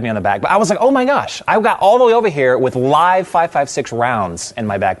laughed, patted me on the back. But I was like, "Oh my gosh, I got all the way over here with live 5.56 rounds in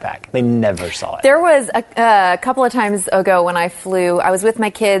my backpack." They never saw it. There was a couple of times ago when I flew, I was with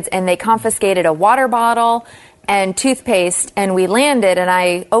my kids and they confiscated a water bottle and toothpaste, and we landed, and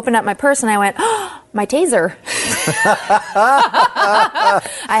I opened up my purse and I went, "Oh, my taser." I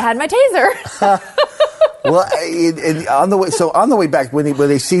had my taser. Well, on the way back, when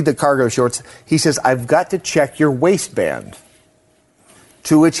they see the cargo shorts, he says, "I've got to check your waistband."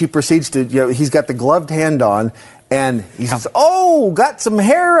 To which he proceeds to, he's got the gloved hand on, and he says, "Oh, got some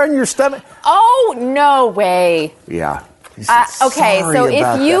hair on your stomach." Oh, no way. Yeah. Okay, so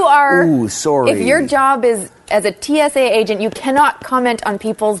if you if your job is as a TSA agent, you cannot comment on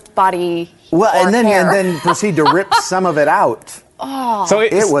people's body. Well, or and hair. then proceed to rip some of it out Oh. So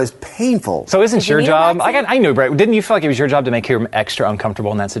it was painful. So isn't your you need a job? vaccine? I knew, Brett. Didn't you feel like it was your job to make him extra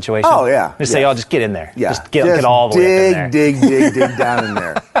uncomfortable in that situation? Oh, yeah. Just say, just get in there. Yeah. Just get all the way up in there. Dig down in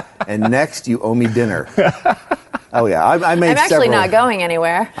there. And next, you owe me dinner. Oh, yeah. I made I'm actually several. not going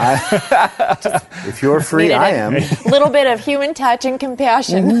anywhere. If you're free, Needed I a am. little bit of human touch and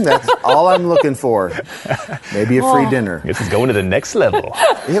compassion. That's all I'm looking for. Maybe a free dinner. This is going to the next level.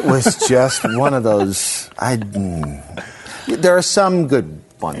 It was just one of those. There are some good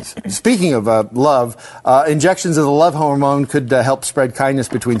ones. Speaking of love, injections of the love hormone could help spread kindness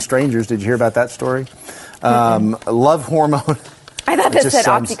between strangers. Did you hear about that story? Love hormone. I thought that said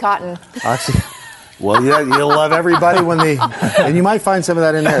Oxycontin. Well, yeah, you'll love everybody when they... And you might find some of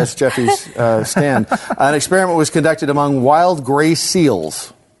that in there. It's Jeffy's stand. An experiment was conducted among wild gray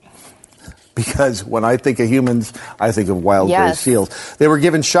seals. Because when I think of humans, I think of wild gray seals. They were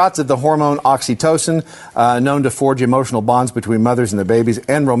given shots of the hormone oxytocin, known to forge emotional bonds between mothers and their babies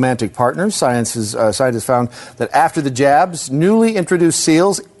and romantic partners. Scientists found that after the jabs, newly introduced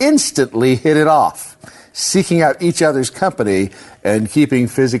seals instantly hit it off, seeking out each other's company and keeping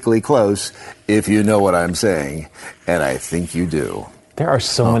physically close, if you know what I'm saying. And I think you do. There are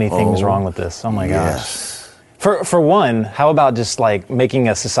so many things wrong with this. Oh, my gosh. Yes. For one, how about just like making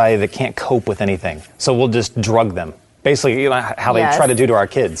a society that can't cope with anything? So we'll just drug them. Basically, how they try to do to our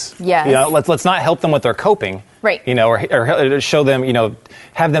kids. Yes. Let's not help them with their coping. Right. Or show them,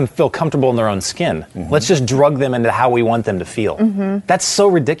 have them feel comfortable in their own skin. Mm-hmm. Let's just drug them into how we want them to feel. Mm-hmm. That's so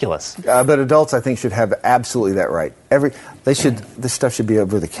ridiculous. But adults, I think, should have absolutely that right. This stuff should be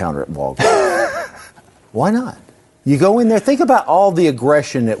over the counter at Walgreens. Why not? You go in there, think about all the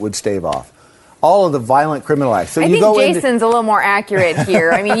aggression it would stave off. All of the violent criminal acts. So I think Jason's a little more accurate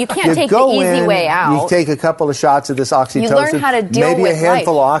here. I mean, you can't take the easy way out. You take a couple of shots of this oxytocin. You learn how to deal maybe with a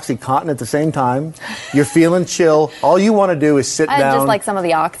handful of Oxycontin at the same time. You're feeling chill. All you want to do is sit down. Just like some of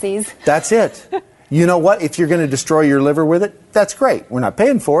the oxys. That's it. You know what? If you're going to destroy your liver with it, that's great. We're not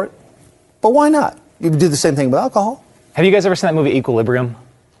paying for it. But why not? You can do the same thing with alcohol. Have you guys ever seen that movie Equilibrium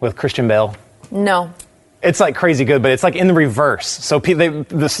with Christian Bale? No. It's like crazy good, but it's like in the reverse. So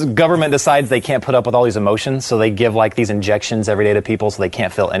this government decides they can't put up with all these emotions, so they give like these injections every day to people so they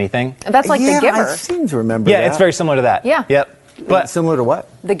can't feel anything. That's like The Giver. I seem to remember that. Yeah, it's very similar to that. Yeah. Yep. But similar to what?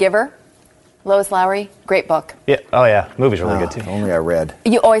 The Giver. Lois Lowry. Great book. Yeah. Oh, yeah. Movie's really good, too. Only I read.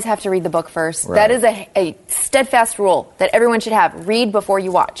 You always have to read the book first. Right. That is a steadfast rule that everyone should have. Read before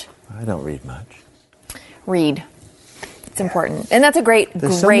you watch. I don't read much. Read. It's important. And that's a great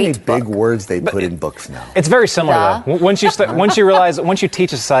There's so many big words they put in books now. It's very similar, though. Once you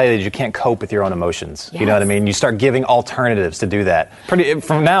teach a society that you can't cope with your own emotions, you know what I mean? You start giving alternatives to do that.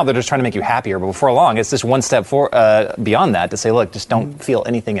 From now, they're just trying to make you happier. But before long, it's just one step beyond that to say, look, just don't feel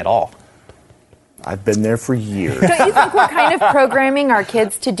anything at all. I've been there for years. Don't you think we're kind of programming our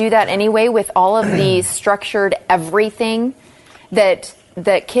kids to do that anyway with all of the structured everything that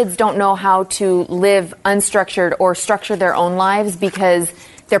kids don't know how to live unstructured or structure their own lives because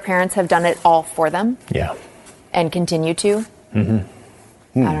their parents have done it all for them? Yeah. And continue to?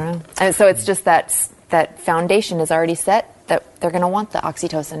 Mm-hmm. I don't know. And so it's just that foundation is already set that they're going to want the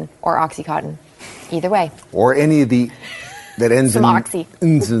oxytocin or Oxycontin. Either way. Or any of that ends Some in oxy.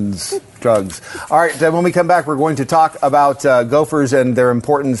 drugs. All right, then when we come back, we're going to talk about gophers and their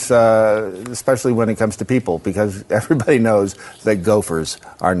importance, especially when it comes to people, because everybody knows that gophers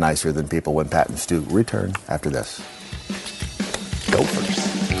are nicer than people. When Pat and Stu return after this.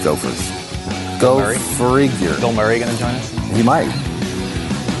 Gophers. Go figure. Bill Murray going to join us? He might.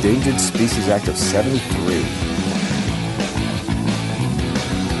 Endangered Species Act of 73.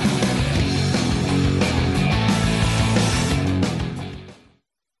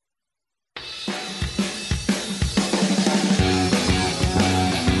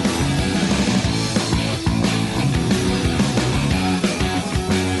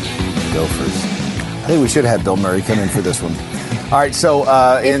 I think we should have Bill Murray come in for this one. All right, so...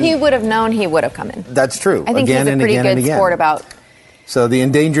 if he would have known, he would have come in. That's true. I think he's a pretty good sport about... So the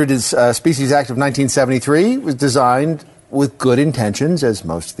Endangered Species Act of 1973 was designed with good intentions, as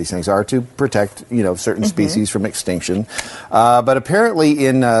most of these things are, to protect, certain species from extinction. But apparently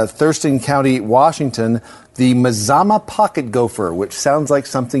in Thurston County, Washington, the Mazama pocket gopher, which sounds like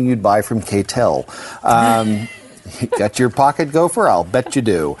something you'd buy from K-Tel. You got your pocket gopher? I'll bet you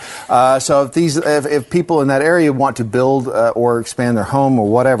do. So if people in that area want to build or expand their home or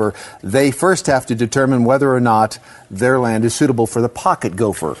whatever, they first have to determine whether or not their land is suitable for the pocket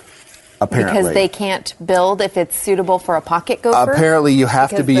gopher. Apparently. Because they can't build if it's suitable for a pocket gopher? Apparently you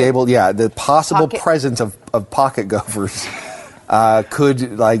have to be able, the possible presence of pocket gophers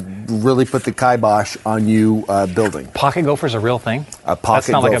could like really put the kibosh on you building. Pocket gopher's a real thing? A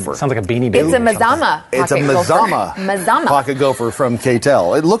pocket gopher. Sounds like a Beanie Baby. It's a Mazama. It's a Mazama. Mazama. Pocket gopher from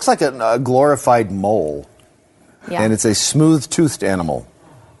K-Tel. It looks like a glorified mole. Yeah. And it's a smooth-toothed animal.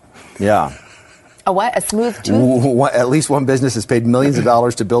 Yeah. A what? A smooth tooth? At least one business has paid millions of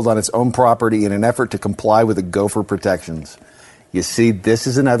dollars to build on its own property in an effort to comply with the gopher protections. You see, this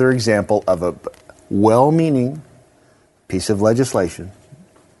is another example of a well-meaning piece of legislation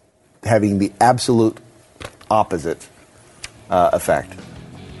having the absolute opposite effect.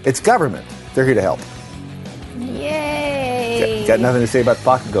 It's government. They're here to help. Yay! Got nothing to say about the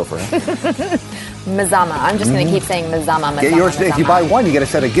pocket gopher, huh? Mazama. I'm just going to keep saying Mazama, Mazama, Get yours today. Mazama. If you buy one, you get a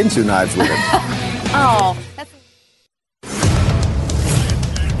set of Ginsu knives with it. Oh, that's...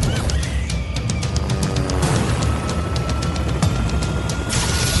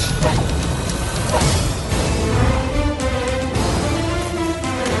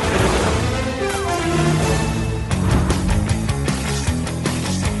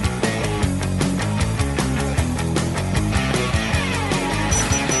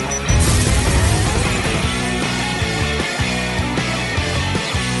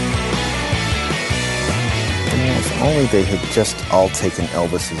 Only they had just all taken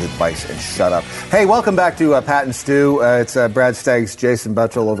Elvis's advice and shut up. Hey, welcome back to Pat and Stu. It's Brad Staggs, Jason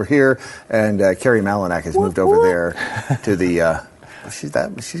Buttrill over here, and Carrie Malinak has moved over there to the. She's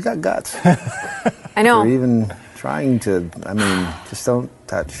got guts. I know. For even trying to. I mean, just don't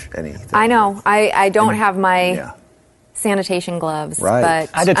touch anything. I know. I don't have my sanitation gloves, Right.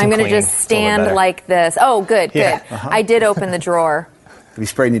 but I'm going to just stand like this. Oh, good, good. I did open the drawer. Have you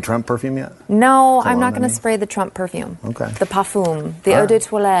sprayed any Trump perfume yet? No, I'm not going to spray the Trump perfume. Okay. The parfum, the eau de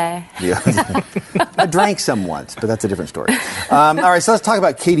toilette. Yeah. I drank some once, but that's a different story. All right, so let's talk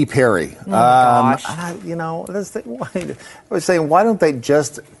about Katy Perry. Oh, gosh. I was saying, why don't they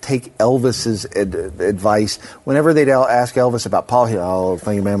just take Elvis's advice whenever they'd ask Elvis about politics? Oh,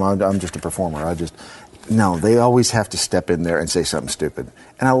 thank you, ma'am. I'm just a performer. No, they always have to step in there and say something stupid.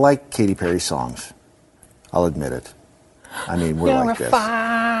 And I like Katy Perry's songs. I'll admit it. I mean, we're like this.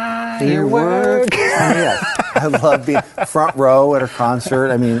 Firework. I love being front row at her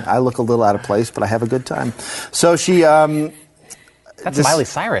concert. I mean, I look a little out of place, but I have a good time. So she... That's Miley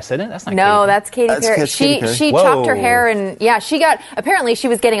Cyrus, isn't it? That's not No, Katy. that's Katy Perry. She chopped her hair, and apparently she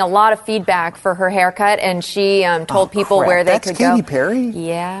was getting a lot of feedback for her haircut, and she told people where they could go. That's Katy Perry?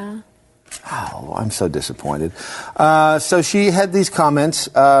 Yeah. Oh, I'm so disappointed. So she had these comments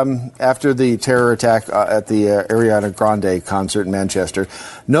after the terror attack at the Ariana Grande concert in Manchester.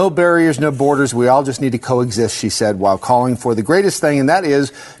 No barriers, no borders. We all just need to coexist, she said, while calling for the greatest thing, and that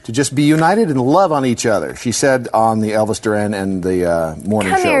is to just be united and love on each other. She said on the Elvis Duran and the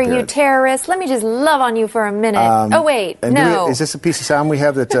morning show. Come here, you terrorists. Let me just love on you for a minute. Oh, wait, no. Is this a piece of sound we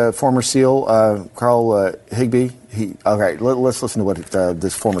have that former SEAL, Carl Higbee? Let's listen to what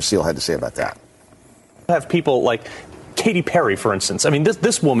this former SEAL had to say about that. Have people like Katy Perry, for instance. I mean,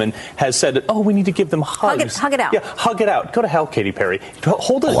 this woman has said, "Oh, we need to give them hugs. Hug it out. Yeah, hug it out. Go to hell, Katy Perry.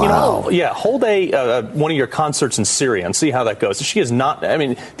 Hold a, hold a one of your concerts in Syria and see how that goes." She is not. I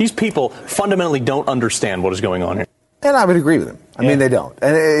mean, these people fundamentally don't understand what is going on here. And I would agree with him. I mean, they don't,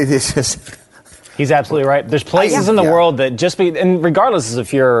 and it's just. He's absolutely right. There's places in the world that and regardless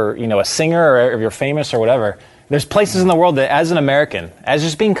if you're, a singer or if you're famous or whatever, there's places in the world that, as an American, as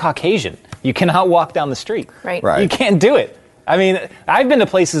just being Caucasian, you cannot walk down the street. Right. You can't do it. I mean, I've been to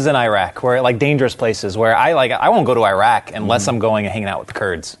places in Iraq where, like, dangerous places where I won't go to Iraq unless I'm going and hanging out with the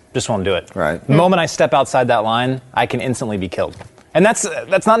Kurds. Just won't do it. Right. The moment I step outside that line, I can instantly be killed. And that's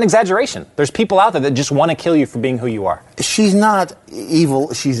not an exaggeration. There's people out there that just want to kill you for being who you are. She's not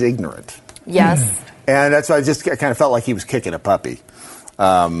evil. She's ignorant. Yes. And that's why I just kind of felt like he was kicking a puppy.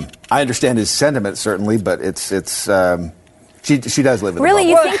 I understand his sentiment, certainly, but she does live in Really, a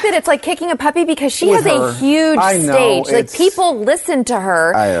you bubble. think that it's like kicking a puppy because she With has her. a huge I know, stage. Like, people listen to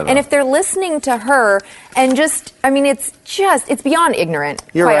her, I don't know. and if they're listening to her, and it's beyond ignorant.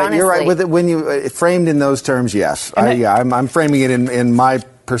 You're quite right. honestly. You're right. With it, when you framed in those terms, yes. I'm framing it in my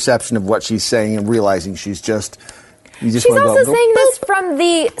perception of what she's saying and realizing she's just. She's also saying this from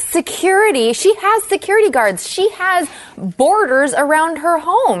the security. She has security guards. She has borders around her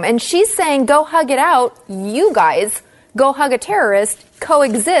home. And she's saying, go hug it out. You guys, go hug a terrorist,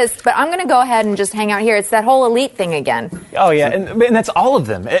 coexist. But I'm going to go ahead and just hang out here. It's that whole elite thing again. Oh, yeah. And that's all of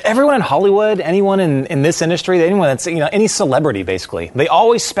them. Everyone in Hollywood, anyone in this industry, anyone that's, any celebrity, basically, they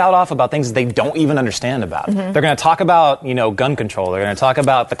always spout off about things they don't even understand about. Mm-hmm. They're going to talk about, gun control. They're going to talk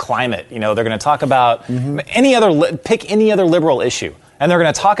about the climate. They're going to talk about pick any other liberal issue. and they're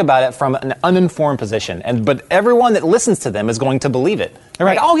going to talk about it from an uninformed position. But everyone that listens to them is going to believe it. They're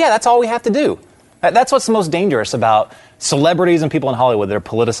like, oh yeah, that's all we have to do. That's what's the most dangerous about celebrities and people in Hollywood that are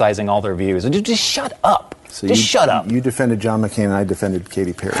politicizing all their views. Just shut up. So shut up. You defended John McCain and I defended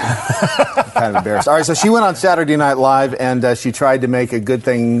Katy Perry. I'm kind of embarrassed. All right, so she went on Saturday Night Live and she tried to make a good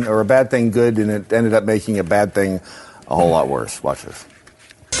thing or a bad thing good, and it ended up making a bad thing a whole lot worse. Watch this.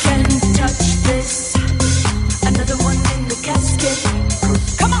 Can't touch this. Another one in the casket.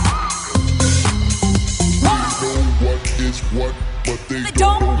 Come on. What is what, but they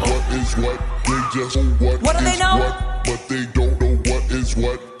don't know what is what. They just what do they know? What, but they don't know what is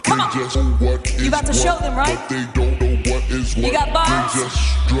what. Come on. Just what You about to show them, right? But they don't know what is what. You got bombs? They just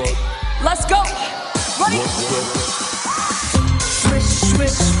strut. Let's go. Ready? Swish,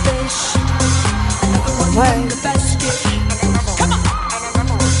 swish, fish. Another one in the basket. Come on.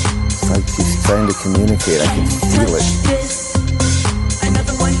 It's like she's trying to communicate. I can feel it. This.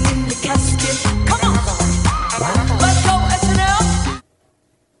 Another one in the casket. Come on. Let's go, SNL.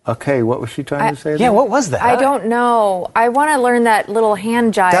 Okay, what was she trying to say? Yeah, what was that? I don't know. I want to learn that little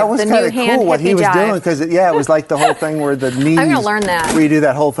hand jive. That was the kind new of hand cool what he was jive. doing because, it was like the whole thing where the knees. I'm going to learn that. Where you do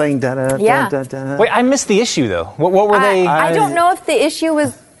that whole thing. Yeah. Wait, I missed the issue though. What were they? I don't know if the issue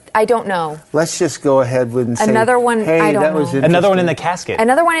was. I don't know. Let's just go ahead with and say, Another one, hey, I don't that know. was interesting. Another one in the casket.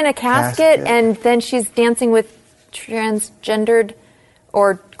 Another one in a casket, and then she's dancing with transgendered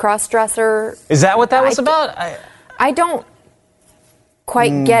or cross-dresser. Is that what that was about? I don't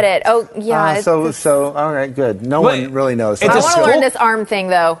quite get it. Oh, yeah. So all right, good. No one really knows. I want to learn this arm thing,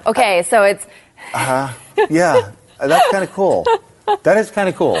 though. Okay, so it's... Yeah, that's kind of cool. That is kind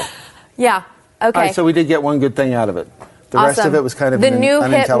of cool. Yeah, okay. All right, so we did get one good thing out of it. The awesome. rest of it was kind of the new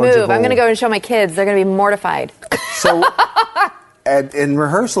hip move. I'm going to go and show my kids. They're going to be mortified. So, in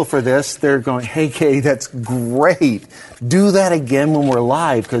rehearsal for this, they're going, "Hey, Kay, that's great. Do that again when we're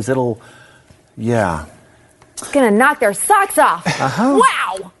live, because it'll, yeah." It's going to knock their socks off.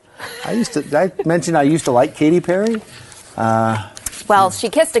 Wow. I mentioned I used to like Katy Perry. Well, she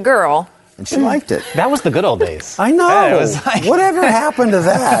kissed a girl. And she liked it. That was the good old days. I know. Yeah, it was like... Whatever happened to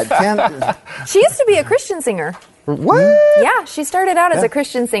that? She used to be a Christian singer. What? Yeah, she started out as a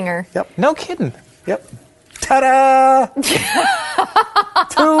Christian singer. Yep. No kidding. Yep. Ta-da!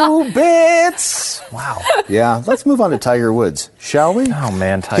 2 bits. Wow. Yeah, let's move on to Tiger Woods, shall we? Oh,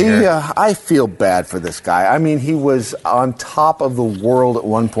 man, Tiger. I feel bad for this guy. I mean, he was on top of the world at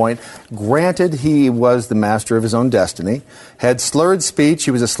one point. Granted, he was the master of his own destiny, had slurred speech,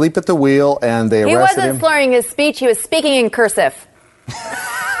 he was asleep at the wheel, and they arrested him. He wasn't slurring his speech, he was speaking in cursive.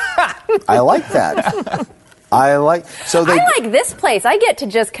 I like that. I like this place. I get to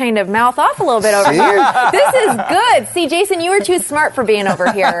just kind of mouth off a little bit over here. This is good. See, Jason, you were too smart for being over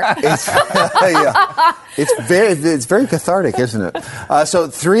here. It's very cathartic, isn't it? So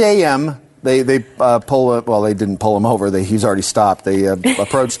 3 a.m. They pull. Well, they didn't pull him over. He's already stopped. They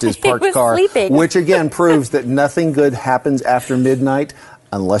approached his parked car, sleeping. which again proves that nothing good happens after midnight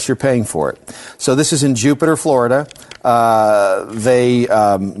unless you're paying for it. So this is in Jupiter, Florida. The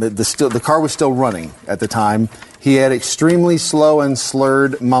car was still running at the time. He had extremely slow and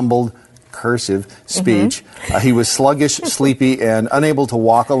slurred, mumbled, cursive speech. He was sluggish, sleepy, and unable to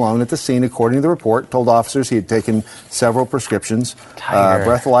walk alone at the scene, according to the report. Told officers he had taken several prescriptions.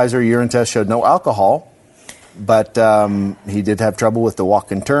 Breathalyzer, urine test showed no alcohol, but he did have trouble with the walk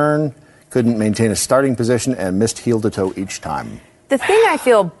and turn, couldn't maintain a starting position, and missed heel to toe each time. The thing I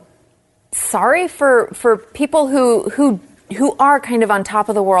feel sorry for people who are kind of on top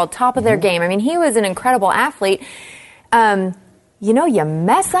of the world, top of their game. I mean, he was an incredible athlete. You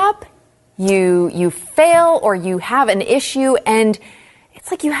mess up, you fail, or you have an issue, and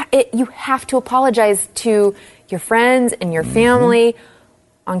it's like you have to apologize to your friends and your family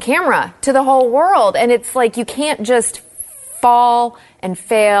on camera, to the whole world. And it's like you can't just fall and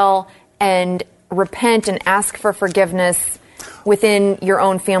fail and repent and ask for forgiveness within your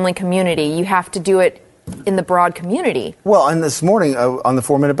own family community. You have to do it in the broad community. Well, and this morning on the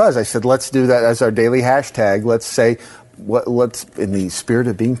 4 Minute Buzz, I said, let's do that as our daily hashtag. Let's say, let's, in the spirit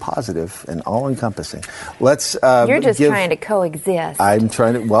of being positive and all-encompassing, let's You're just trying to coexist. I'm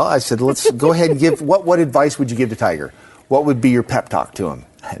trying to, well, I said, let's go ahead and give, what advice would you give to Tiger? What would be your pep talk to him?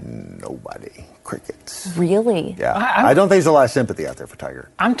 And nobody. Crickets. Really? Yeah. I don't think there's a lot of sympathy out there for Tiger.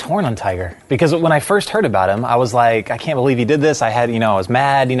 I'm torn on Tiger because when I first heard about him, I was like, I can't believe he did this. I was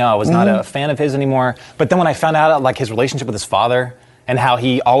mad, I was not a fan of his anymore. But then when I found out like his relationship with his father and how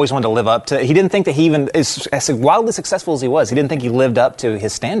he always wanted to live up to. He didn't think that he even, as wildly successful as he was, he didn't think he lived up to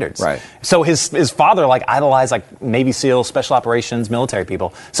his standards. Right. So his father like idolized like Navy SEALs, special operations, military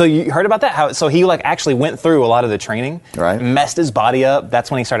people. So you heard about that? So he like actually went through a lot of the training, right? Messed his body up.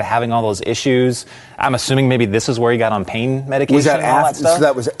 That's when he started having all those issues. I'm assuming maybe this is where he got on pain medication. Was that and all after? that stuff? So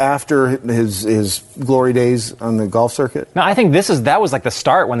that was after his glory days on the golf circuit. No, I think that was like the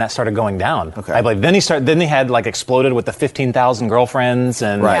start when that started going down. Okay. I believe. Then he had like exploded with the 15,000 girlfriends,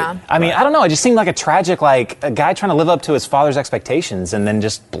 and right. Yeah. I mean, I don't know. It just seemed like a tragic, like a guy trying to live up to his father's expectations, and then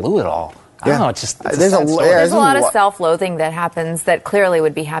just blew it all. I don't know. It's just there's a lot of self-loathing that happens that clearly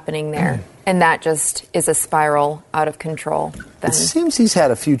would be happening there, and that just is a spiral out of control. It seems he's had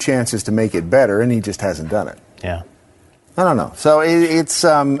a few chances to make it better, and he just hasn't done it. Yeah. I don't know. So it's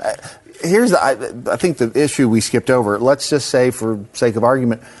here's I think the issue we skipped over. Let's just say, for sake of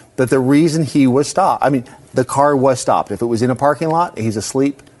argument, that the reason he was stopped. I mean, the car was stopped. If it was in a parking lot, he's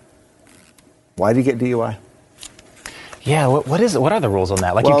asleep. Why did he get DUI? Yeah, what is it? What are the rules on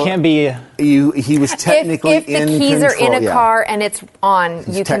that? Like, you can't be. He was technically if the keys are in a car and it's on,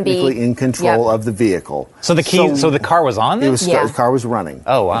 you can be technically in control of the vehicle. So the key. So the car was on. Then? The car was running.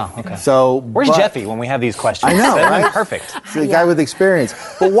 Oh wow. Okay. So where's Jeffy when we have these questions? I know, right? Perfect. The guy with experience.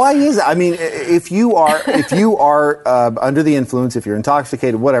 But why is it? I mean, if you are under the influence, if you're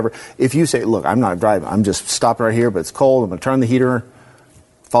intoxicated, whatever. If you say, "Look, I'm not driving. I'm just stopping right here, but it's cold. I'm going to turn the heater,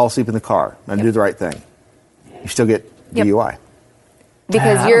 fall asleep in the car, and do the right thing," you still get DUI.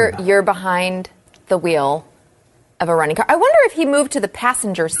 Because you're behind the wheel of a running car. I wonder if he moved to the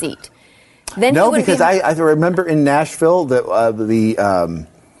passenger seat. Then no, because I remember in Nashville that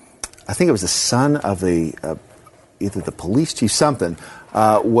I think it was the son of either the police chief, something,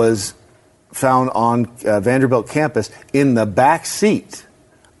 was found on Vanderbilt campus in the back seat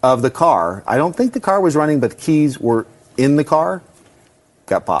of the car. I don't think the car was running, but the keys were in the car.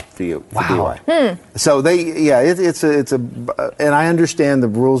 Got popped for DUI. So it's and I understand the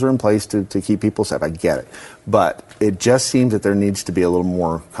rules are in place to keep people safe. I get it, but it just seems that there needs to be a little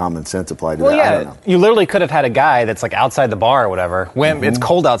more common sense applied to that. Yeah, I don't know. You literally could have had a guy that's like outside the bar or whatever. When it's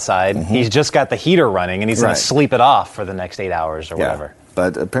cold outside, he's just got the heater running and he's going to sleep it off for the next 8 hours or whatever.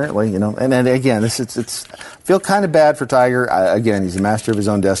 But apparently, and then again, it's I feel kind of bad for Tiger. Again, he's a master of his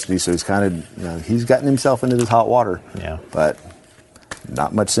own destiny, so he's kind of he's gotten himself into this hot water. Yeah, but.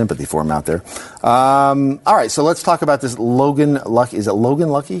 Not much sympathy for him out there. All right, so let's talk about this Logan Lucky. Is it Logan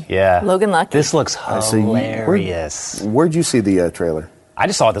Lucky? Yeah. Logan Lucky. This looks hilarious. Where'd you see the trailer? I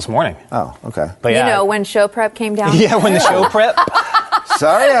just saw it this morning. Oh, okay. But when show prep came down? Yeah, when the show prep.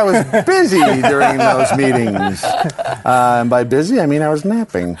 Sorry, I was busy during those meetings. And by busy, I mean I was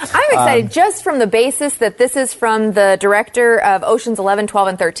napping. I'm excited just from the basis that this is from the director of Ocean's 11, 12,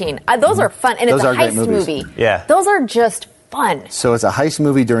 and 13. Those are fun, and it's a heist movie. Yeah. Those are just fun. So it's a heist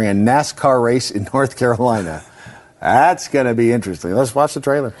movie during a NASCAR race in North Carolina. That's going to be interesting. Let's watch the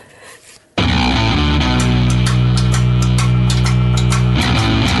trailer.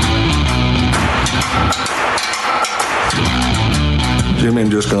 Jimmy, I'm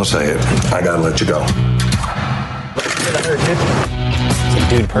just going to say it. I got to let you go.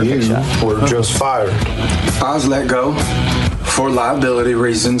 Dude, perfect shot. Were just fired. I was let go for liability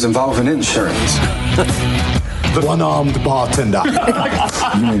reasons involving insurance. The one-armed bartender. You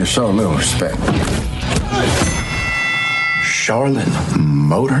need to show a little respect. Charlotte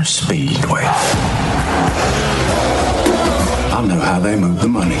Motor Speedway. I know how they move the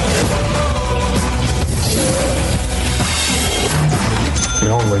money. The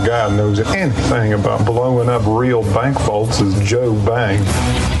only guy who knows anything about blowing up real bank vaults is Joe Bang.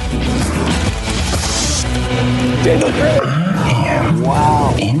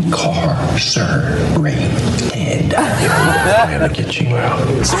 Wow. Incarcerated. I'm gonna get you out.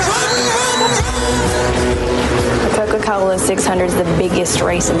 Coca-Cola 600 is the biggest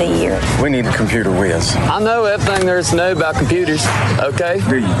race of the year. We need a computer whiz. I know everything there is to know about computers, okay?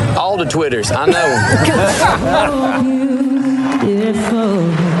 All the Twitters, I know them.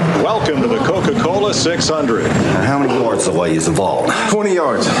 Welcome to the Coca-Cola 600. How many yards away is the vault? 20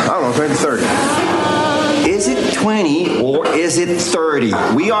 yards. I don't know, maybe 30. Is it 20 or is it 30?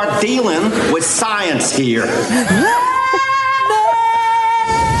 We are dealing with science here.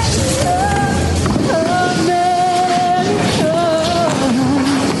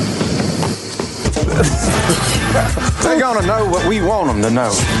 They're gonna know what we want them to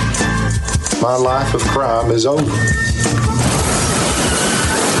know. My life of crime is over.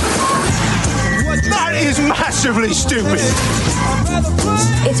 That is massively stupid.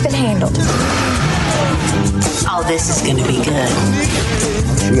 It's been handled. Oh, this is gonna be good.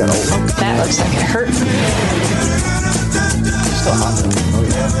 She got old. That looks like it hurt. Still hot though. Oh,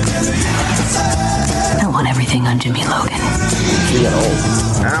 yeah. I want everything on Jimmy Logan. She got old.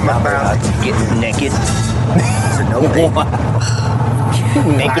 I'm about to get naked. No bacon.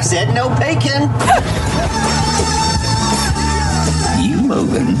 I said no bacon. You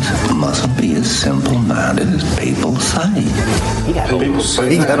Logans mustn't be as simple-minded as people say. He got old.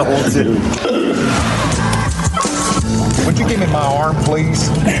 He got old too. Would you give me my arm, please?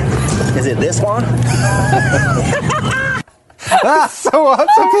 Is it this one? So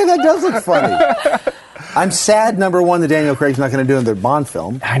it's okay. That does look funny. I'm sad. Number one, that Daniel Craig's not going to do another Bond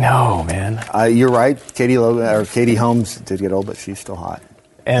film. I know, man. You're right. Katie Holmes did get old, but she's still hot.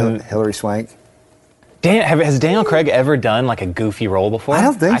 And Hilary Swank. Has Daniel Craig ever done like a goofy role before? I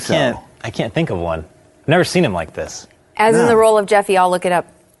don't think so. I can't think of one. I've never seen him like this. As in the role of Jeffy, I'll look it up.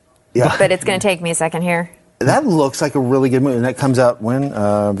 Yeah. But it's going to take me a second here. That looks like a really good movie, and that comes out when? We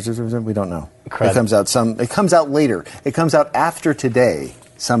don't know. It comes out It comes out later. It comes out after today,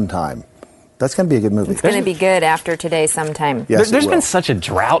 sometime. That's going to be a good movie. It's going to be good after today sometime. Yes, There's been such a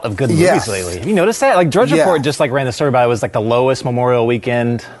drought of good movies lately. Have you noticed that? Like Drudge Report just like ran the story about it was like the lowest Memorial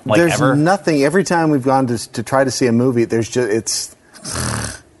weekend there's ever. Nothing. Every time we've gone to try to see a movie, there's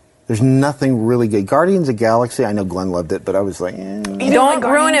nothing really good. Guardians of the Galaxy, I know Glenn loved it, but I was like, Don't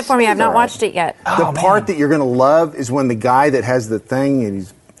ruin it for me. I've not watched it yet. The part that you're going to love is when the guy that has the thing and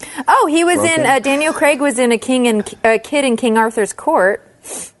he's... Oh, he was broken. in, Daniel Craig was in a kid in King Arthur's Court.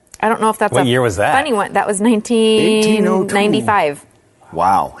 I don't know if that's What year was that? Funny one. That was 1995.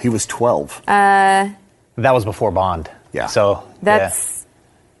 Wow, he was 12. That was before Bond. Yeah. So that's...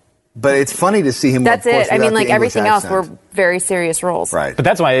 But it's funny to see him. That's of course, it. I mean, without like the English everything else accent. were very serious roles. Right. But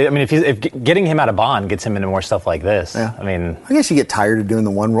that's why, I mean, if getting him out of Bond gets him into more stuff like this, Yeah. I mean... I guess you get tired of doing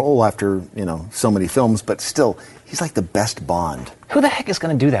the one role after, so many films, but still, he's like the best Bond. Who the heck is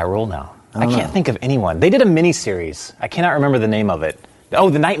going to do that role now? I don't can't know. think of anyone. They did a miniseries. I cannot remember the name of it. Oh,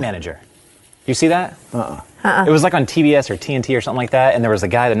 The Night Manager. You see that? It was like on TBS or TNT or something like that, and there was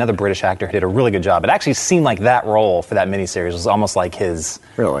another British actor who did a really good job. It actually seemed like that role for that miniseries was almost like his,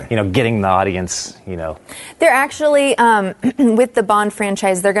 getting the audience, They're actually, with the Bond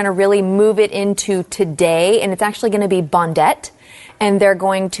franchise, they're going to really move it into today, and it's actually going to be Bondette, and they're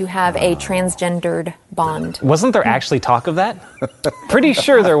going to have a transgendered Bond. Wasn't there actually talk of that? Pretty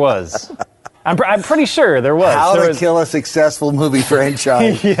sure there was. I'm pretty sure there was. How to kill a successful movie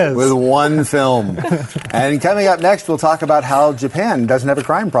franchise with one film. And coming up next, we'll talk about how Japan doesn't have a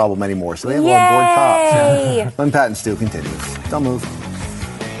crime problem anymore, so they have on-board cops. When Pat and Stu continues. Don't move.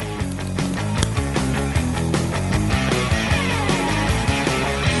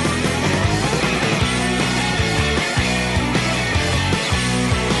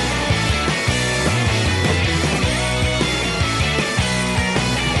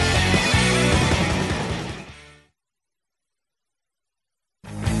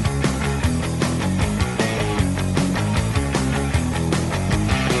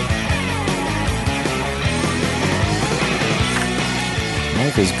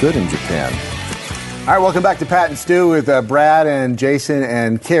 Life is good in Japan. All right, welcome back to Pat and Stu with Brad and Jason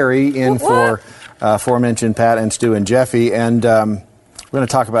and Carrie in for aforementioned Pat and Stu and Jeffy. And we're going to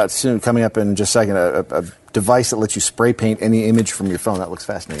talk about soon, coming up in just a second, a device that lets you spray paint any image from your phone. That looks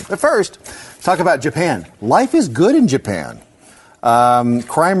fascinating. But first, talk about Japan. Life is good in Japan.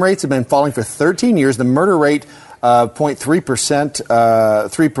 Crime rates have been falling for 13 years. The murder rate of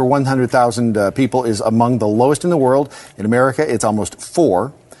 0.3%, 3 per 100,000 people, is among the lowest in the world. In America, it's almost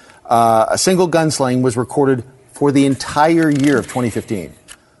 4. A single gunslaying was recorded for the entire year of 2015.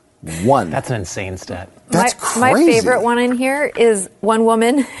 1. That's an insane stat. That's crazy. My favorite one in here is one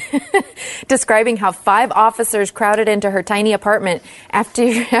woman describing how 5 officers crowded into her tiny apartment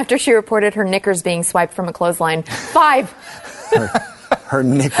after she reported her knickers being swiped from a clothesline. 5. Her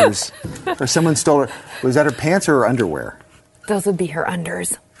knickers. Or someone stole her. Was that her pants or her underwear? Those would be her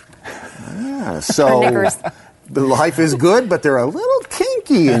unders. So Her knickers. Life is good, but they're a little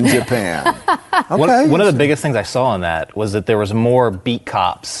kinky in Japan. Okay. One of the biggest things I saw in that was that there was more beat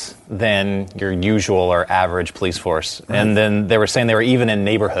cops than your usual or average police force. Right. And then they were saying they were even in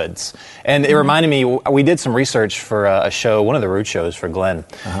neighborhoods. And it reminded me, we did some research for a show, one of the Root shows for Glenn.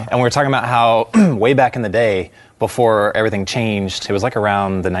 And we were talking about how way back in the day, before everything changed, it was like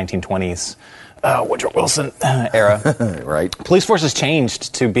around the 1920s, Woodrow Wilson era. Right. Police forces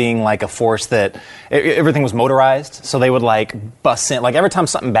changed to being like a force that everything was motorized. So they would like bust in. Like every time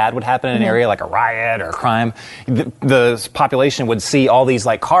something bad would happen in an area, like a riot or a crime, the population would see all these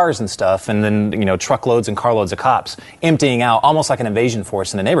like cars and stuff, and then, you know, truckloads and carloads of cops emptying out almost like an invasion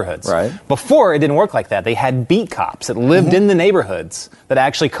force in the neighborhoods. Right. Before, it didn't work like that. They had beat cops that lived in the neighborhoods that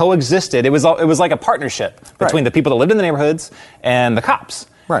actually coexisted. It was like a partnership between the people that lived in the neighborhoods and the cops.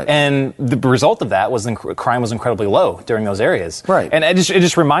 Right. And the result of that was crime was incredibly low during those areas. Right. And it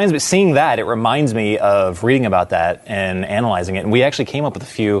just reminds me, seeing that, it reminds me of reading about that and analyzing it. And we actually came up with a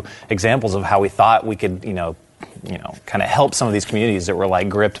few examples of how we thought we could, you know, kind of help some of these communities that were like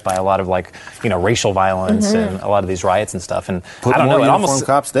gripped by a lot of like, you know, racial violence and a lot of these riots and stuff. And Put I don't more know, it uniformed almost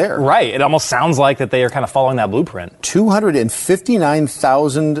cops there. Right. It almost sounds like that they are kind of following that blueprint.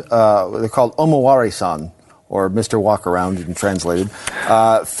 259,000, they're called Omowari-san, or Mr. Walk Around, and translated.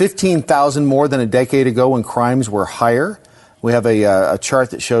 15,000 more than a decade ago when crimes were higher. We have a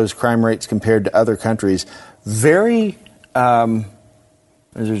chart that shows crime rates compared to other countries. Very, there's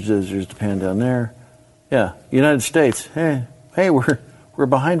Japan down there. Yeah, United States. Hey, we're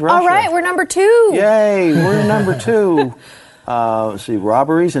behind Russia. All right, we're number 2. Yay, we're number 2. Let's see,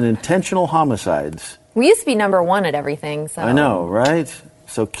 robberies and intentional homicides. We used to be number 1 at everything. So I know, right?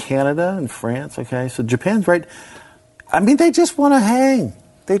 So Canada and France, okay. So Japan's right. I mean, they just want to hang.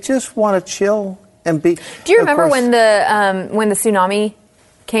 They just want to chill and be. Do you remember when the tsunami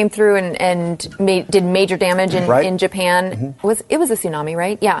came through and did major damage in Japan? It was a tsunami,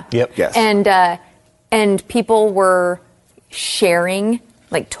 right? Yeah. Yep. Yes. And people were sharing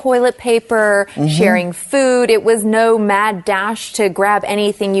like toilet paper, sharing food. It was no mad dash to grab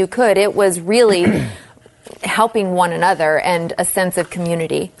anything you could. It was really helping one another and a sense of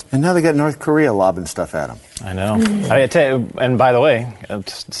community. And now they got North Korea lobbing stuff at them. I know. I tell you, and by the way,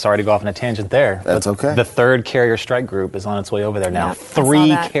 sorry to go off on a tangent there. That's okay. The 3rd carrier strike group is on its way over there now. Yeah,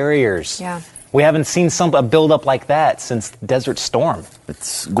 3 carriers. Yeah. We haven't seen a build-up like that since Desert Storm.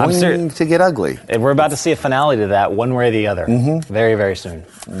 It's going to get ugly. We're about to see a finale to that, one way or the other, very, very soon.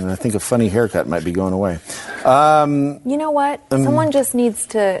 And I think a funny haircut might be going away. You know what? Someone just needs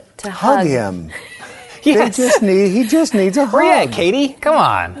to hug him. Yes. He just needs a hug. Where you at, Katie? Come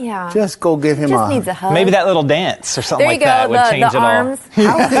on. Yeah. Just go give him just needs a hug. Maybe that little dance or something like that would change the it arms. all.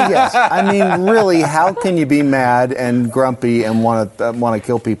 Yes. I mean, really, how can you be mad and grumpy and want to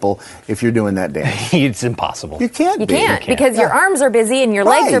kill people if you're doing that dance? It's impossible. You can't. You can't because your arms are busy and your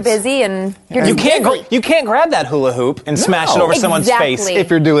legs are busy and you're just busy. You can't grab that hula hoop and smash it over someone's face if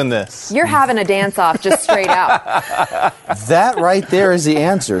you're doing this. You're having a dance off just straight out. That right there is the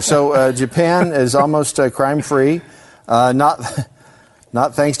answer. So Japan is almost crime-free. Not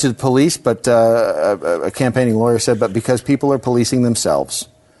thanks to the police, but a campaigning lawyer said, but because people are policing themselves.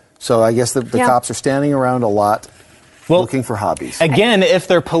 So I guess the cops are standing around a lot looking for hobbies. Again, if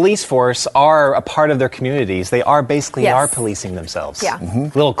their police force are a part of their communities, they are basically are policing themselves. Yeah.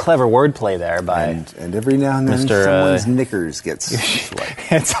 Little clever wordplay there by and every now and then someone's knickers gets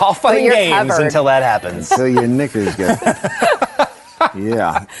It's all fun and games until that happens. Until your knickers get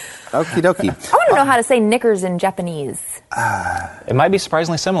Yeah. Okie dokie. I want to know how to say knickers in Japanese. It might be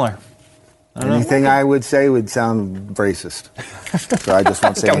surprisingly similar. Anything I would say would sound racist. So I just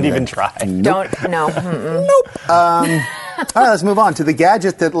won't say Don't anything. even try. Nope. Don't, no. Nope. All right, let's move on to the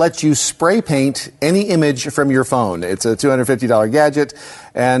gadget that lets you spray paint any image from your phone. It's a $250 gadget,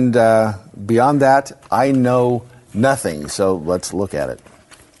 and beyond that, I know nothing. So let's look at it.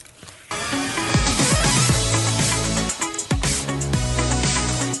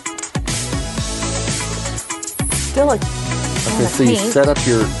 Still a Okay, so you set up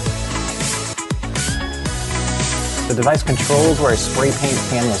your... The device controls where a spray paint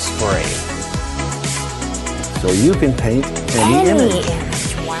can will spray. So you can paint any image.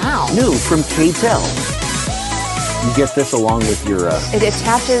 Wow. New from K-Tel. You get this along with your it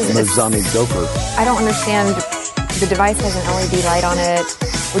attaches. Mazami Gopher. I don't understand. The device has an LED light on it,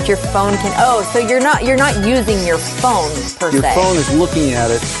 which your phone can. Oh, so you're not using your phone per se. Your phone is looking at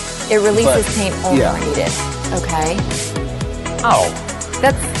it. It releases paint only when needed. Okay. Oh,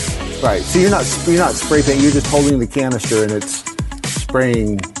 that's right. So you're not spray painting. You're just holding the canister and it's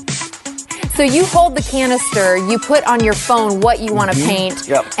spraying. So you hold the canister, you put on your phone what you want to paint,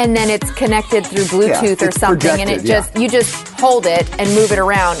 and then it's connected through Bluetooth or something, and it you just hold it and move it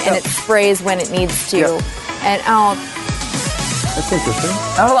around, and it sprays when it needs to. And that's interesting.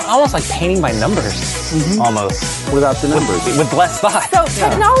 Almost like painting by numbers, almost without the numbers, with less thought. So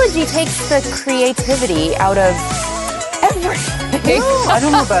technology takes the creativity out of everything. No, I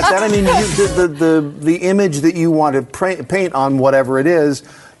don't know about that. I mean, the image that you want to paint on whatever it is,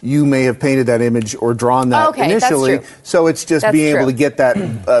 you may have painted that image or drawn that Okay, that's initially. true. So it's just That's being able true. to get that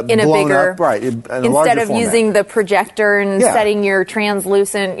in a blown bigger, up, right? In a larger instead of format. using the projector and Yeah. setting your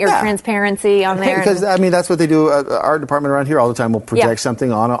transparency on there. Because I mean, that's what they do. Our department around here all the time will project Yeah.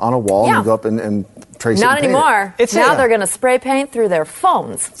 something on a wall Yeah. and go up and trace it. Not and paint anymore. it. Now they're going to spray paint through their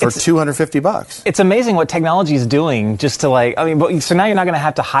phones. for $250. It's amazing what technology is doing just to so now you're not going to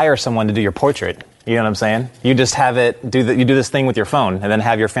have to hire someone to do your portrait. You know what I'm saying? You just have it you do this thing with your phone and then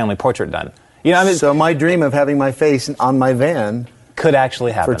have your family portrait done. You know what I mean? So my dream of having my face on my van could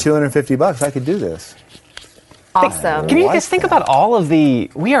actually happen. For $250, I could do this. Awesome. Can you guys think about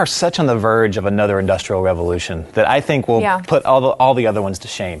we are such on the verge of another industrial revolution that I think will put all the other ones to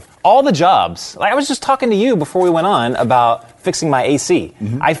shame. All the jobs. Like I was just talking to you before we went on about fixing my AC.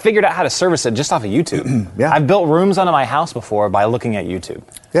 I figured out how to service it just off of YouTube. I've built rooms onto my house before by looking at YouTube.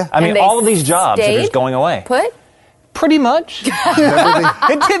 Yeah. I mean, And they all of these jobs are just stayed going away. Put? Pretty much.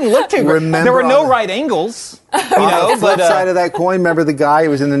 It didn't look too great. There were no right angles. On the flip side of that coin, remember the guy who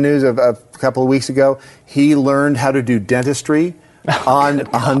was in the news a couple of weeks ago? He learned how to do dentistry on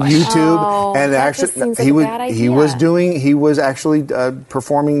YouTube, Oh, and that just actually seems like a bad idea. he was actually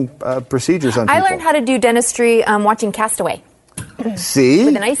performing procedures on people. I learned how to do dentistry watching Castaway. See?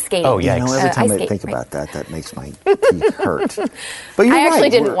 With an ice skate. Oh, yeah. Every time ice I skate, think right. about that makes my teeth hurt. But you're I actually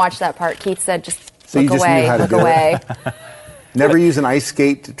right, didn't we're- watch that part. Keith said just So you look just away, knew how to look do away. it. Never use an ice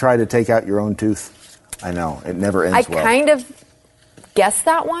skate to try to take out your own tooth. I know. It never ends I well. kind of guessed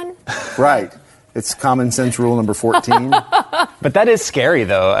that one. Right. It's common sense rule number 14. But that is scary,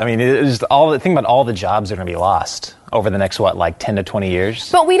 though. I mean, think about all the jobs that are going to be lost over the next, 10 to 20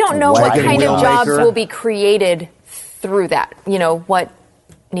 years? But we don't know what Wagon kind of wheel jobs maker. will be created through that. You know, what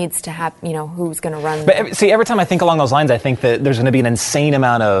needs to happen, who's going to run. But every time I think along those lines, I think that there's going to be an insane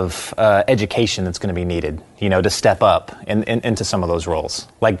amount of education that's going to be needed, to step up into some of those roles.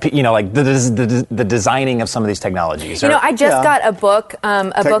 Like the designing of some of these technologies. I just got a book, book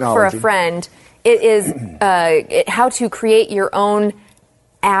for a Technology. friend. It is how to create your own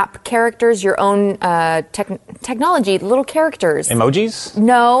app characters, your own technology, little characters. Emojis?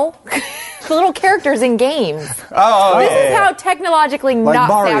 No. The little characters in games. Oh, This yeah. is how technologically Like not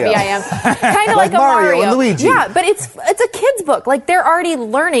Mario. savvy I am. Kind of Like like a Mario and Luigi. Yeah, but it's a kid's book. Like they're already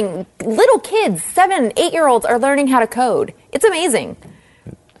learning. Little kids, 7, 8-year-olds are learning how to code. It's amazing.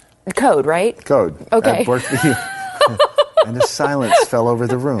 Code, right? Code. Okay. That worked for you. And a silence fell over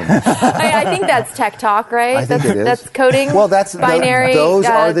the room. I think that's tech talk, right? I think it is. That's coding. Well, that's binary. those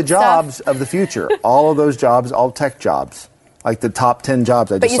are the stuff. jobs of the future. All of those jobs, all tech jobs, like the top 10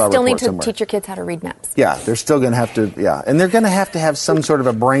 jobs. I But just you saw a still report need to somewhere. teach your kids how to read maps. Yeah, they're still going to have to. Yeah, and they're going to have some sort of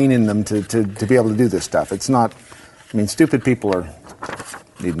a brain in them to be able to do this stuff. It's not. I mean, stupid people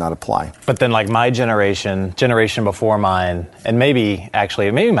need not apply. But then, like my generation before mine, and maybe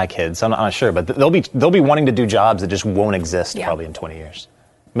my kids, I'm not sure, but they'll be wanting to do jobs that just won't exist probably in 20 years.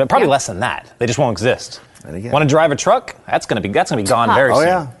 But probably less than that. They just won't exist. Want to drive a truck? That's gonna be gone very soon. Oh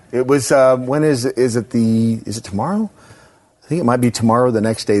yeah, it was. When is it? Is it tomorrow? I think it might be tomorrow. The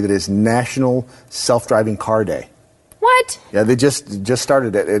next day that is National Self-Driving Car Day. What? Yeah, they just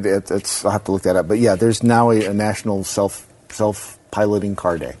started it. It's I'll have to look that up. But yeah, there's now a national self-piloting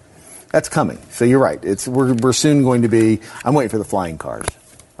car day. That's coming. So you're right. We're soon going to be. I'm waiting for the flying cars,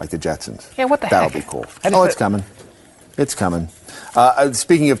 like the Jetsons. Yeah, what the That'll heck? be cool. It's coming. It's coming.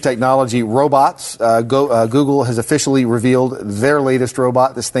 Speaking of technology, robots. Google has officially revealed their latest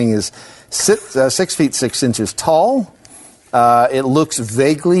robot. This thing is 6 feet 6 inches tall. It looks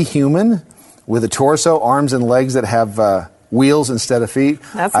vaguely human, with a torso, arms, and legs that have wheels instead of feet.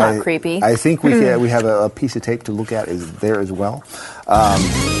 That's not creepy. I think we have a piece of tape to look at there as well.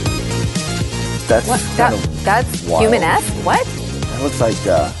 That's What? kind of That's wild. human-esque? What? That looks like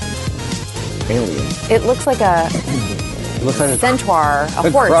alien. It looks like a It looks like centaur, a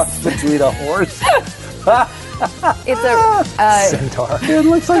horse. cross between a horse. It's a centaur. It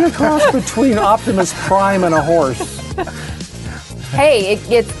looks like a cross between Optimus Prime and a horse. Hey,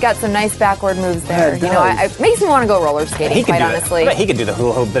 it's got some nice backward moves there. Yeah, it does. It makes me want to go roller skating, quite honestly. I bet he could do the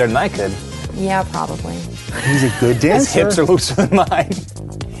hula hoop better than I could. Yeah, probably. He's a good dancer. His hips are looser than mine.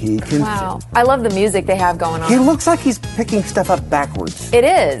 He can. Wow. I love the music they have going on. He looks like he's picking stuff up backwards. It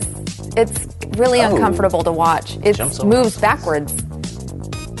is. It's really Oh. uncomfortable to watch. It Jumps over. moves backwards.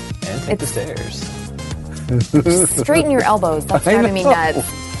 And take the stairs. Straighten your elbows. That's I driving me know.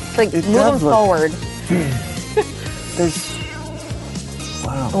 nuts. Like, It move them does look- forward.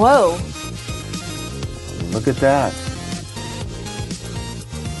 Wow. Whoa. Look at that.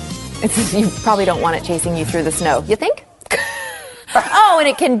 You probably don't want it chasing you through the snow. You think? Oh, and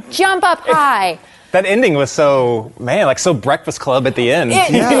it can jump up high. That ending was so Breakfast Club at the end. Yeah,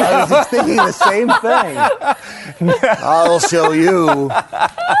 I was just thinking the same thing. I'll show you,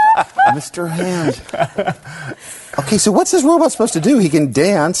 Mr. Hand. Okay, so what's this robot supposed to do? He can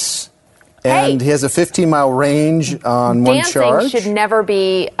dance, and he has a 15-mile range on one charge. Dancing should never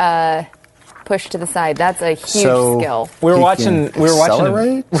be pushed to the side. That's a huge skill. We were watching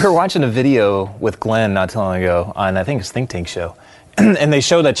a video with Glenn not too long ago on, I think, his Think Tank show. And they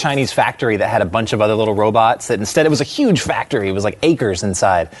showed a Chinese factory that had a bunch of other little robots that instead it was a huge factory. It was like acres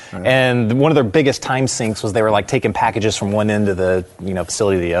inside. Right. And one of their biggest time sinks was they were like taking packages from one end of the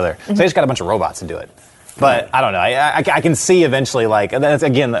facility to the other. So they just got a bunch of robots to do it. But I don't know. I can see eventually, that's,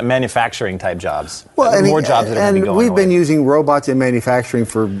 again, manufacturing type jobs. Well, more jobs that are going to be going we've away. been using robots in manufacturing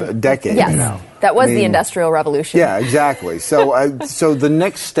for decades now. That was the Industrial Revolution. Yeah, exactly. So, so the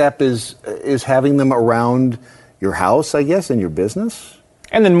next step is having them around your house, I guess, and your business.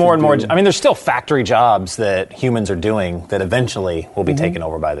 And then more and more. I mean, there's still factory jobs that humans are doing that eventually will be taken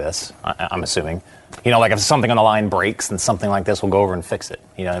over by this. I'm assuming. Like if something on the line breaks, then something like this will go over and fix it.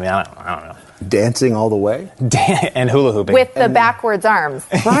 You know what I mean? I don't know. Dancing all the way? And hula hooping. With the backwards arms.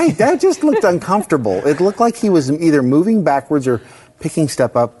 Right, that just looked uncomfortable. It looked like he was either moving backwards or picking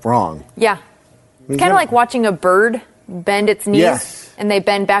stuff up wrong. Yeah. It's kind of like watching a bird bend its knees, and they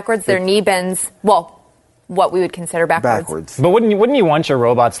bend backwards. Their knee bends, what we would consider backwards. But wouldn't you want your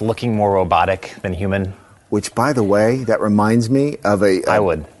robots looking more robotic than human? Which, by the way, that reminds me of I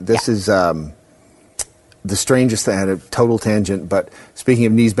would. This is the strangest thing. I had a total tangent, but speaking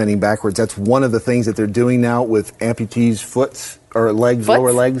of knees bending backwards, that's one of the things that they're doing now with amputees' lower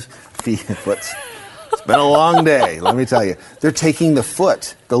legs. Foots. It's been a long day, let me tell you. They're taking the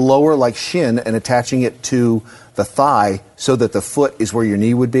foot, the lower shin, and attaching it to the thigh so that the foot is where your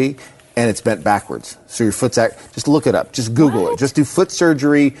knee would be, and it's bent backwards. So your foot's just look it up. Just Google it. Just do foot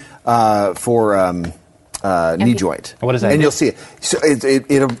surgery for knee joint. What is that? And you'll see it. So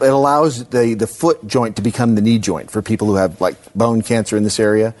it allows the foot joint to become the knee joint for people who have bone cancer in this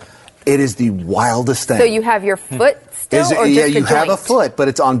area. It is the wildest thing. So you have your foot still, or just you the have joint? a foot, but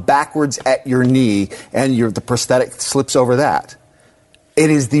it's on backwards at your knee, and the prosthetic slips over that. It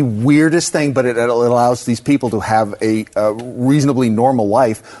is the weirdest thing, but it allows these people to have a reasonably normal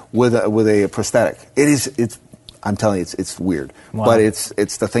life with a prosthetic. I'm telling you, it's weird. Wow. But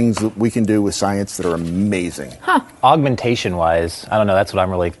it's the things that we can do with science that are amazing. Augmentation-wise, I don't know. That's what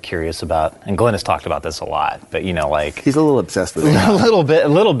I'm really curious about. And Glenn has talked about this a lot. But he's a little obsessed with it. a little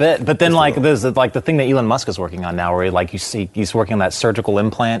bit. But then there's the thing that Elon Musk is working on now, where you see he's working on that surgical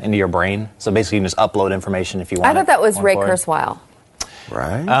implant into your brain. So basically, you can just upload information if you want. I thought that was Ray Kurzweil.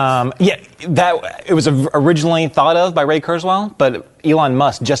 Right. It was originally thought of by Ray Kurzweil, but Elon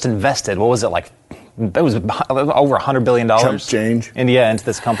Musk just invested. What was it like? It was over $100 billion. Chump change. Into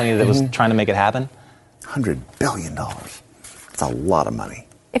this company that was trying to make it happen. $100 billion. That's a lot of money.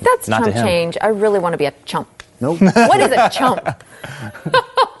 If that's Not chump to him. change, I really want to be a chump. Nope. What is a chump?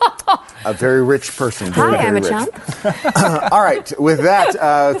 A very rich person. Hi, Very, I'm a very rich. chump. All right. With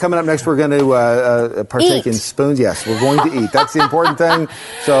that, coming up next, we're going to partake in spoons. Yes, we're going to eat. That's the important thing.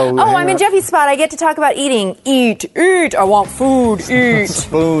 So. I'm in Jeffy's spot. I get to talk about eating. Eat. I want food. Eat.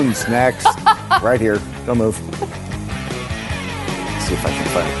 Spoons next. Right here. Don't move. Let's see if I can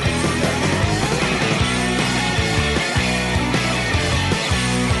find it.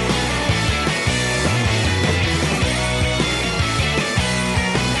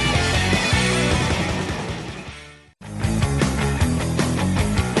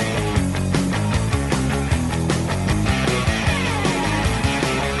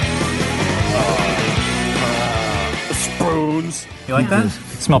 Spoons. You like that?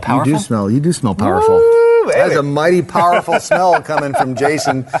 Smell powerful? You do smell powerful. That's a mighty powerful smell coming from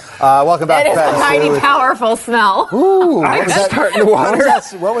Jason. Welcome back. It is a mighty powerful smell. Ooh, I'm starting to wonder.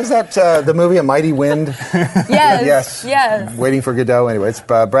 What was that? The movie A Mighty Wind? Yes. Waiting for Godot. Anyway, it's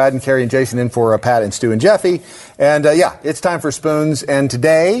Brad and Carrie and Jason in for Pat and Stu and Jeffy. And it's time for spoons. And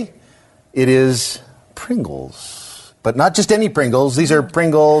today it is Pringles. But not just any Pringles. These are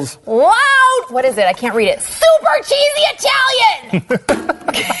Pringles. Loud. What is it? I can't read it. Super cheesy Italian.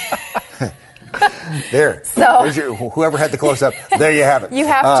 There. So whoever had the close up. There you have it. You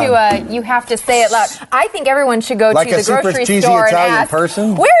have to say it loud. I think everyone should go like to the grocery super cheesy store Italian and ask,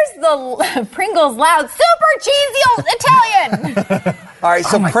 person? "Where's the Pringles loud super cheesy Italian?" All right,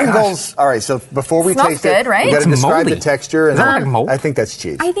 so Pringles. All right, so before we Smells taste good, it, right? we got to It's describe moldy. the texture. And Is that like mold? I think that's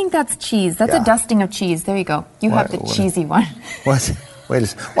cheese. I think that's cheese. That's Yeah. a dusting of cheese. There you go. You have the cheesy one. What? Wait a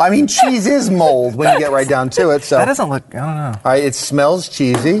second. Well, I mean, cheese is mold when you get right down to it. So That doesn't look. I don't know. All right, it smells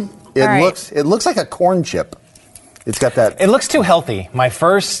cheesy. It All right. looks like a corn chip. It's got that. It looks too healthy. My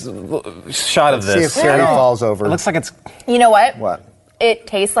first shot of Let's this. see if Carrie falls over. It looks like it's. You know what? What? It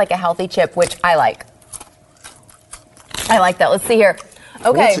tastes like a healthy chip, which I like. I like that. Let's see here.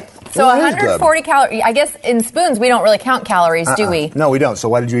 Okay, so 140 calories. I guess in spoons we don't really count calories, do we? No, we don't. So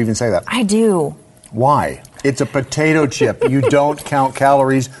why did you even say that? I do. Why? It's a potato chip. You don't count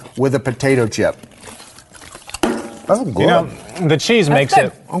calories with a potato chip. Oh, good. You know, the cheese makes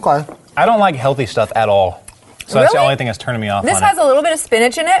it. Okay. I don't like healthy stuff at all. So that's the only thing that's turning me off This on has it. a little bit of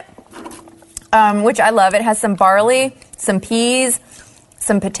spinach in it, which I love. It has some barley, some peas,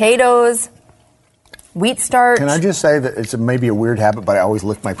 some potatoes, wheat starch. Can I just say that it's maybe a weird habit, but I always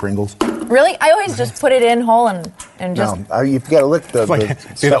lick my Pringles. Really? I always just put it in whole and just... No, you've got to lick the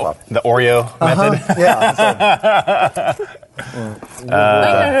the Oreo method. Yeah.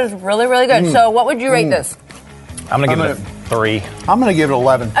 This is really, really good. So what would you rate this? I'm going to give it a 3. I'm going to give it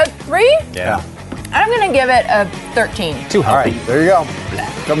 11. A 3? Yeah. I'm going to give it a 13. Too healthy. All right, there you go.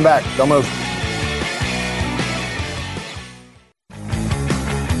 Come back. Don't move.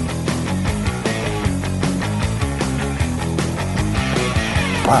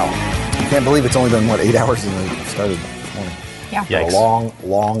 Wow. I can't believe it's only been, 8 hours since we started this morning. Yeah. A long,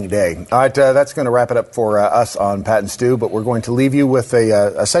 long day. All right, that's going to wrap it up for us on Pat and Stu, but we're going to leave you with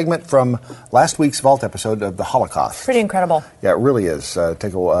a segment from last week's Vault episode of the Holocaust. Pretty incredible. Yeah, it really is.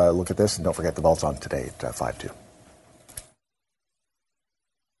 Take a look at this, and don't forget the Vault's on today at 5 too.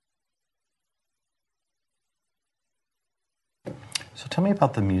 So tell me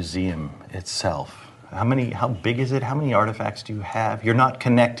about the museum itself. How big is it? How many artifacts do you have? You're not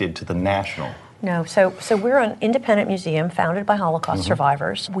connected to the national. No, so we're an independent museum founded by Holocaust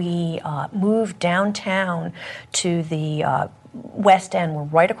survivors. We moved downtown to the West End. We're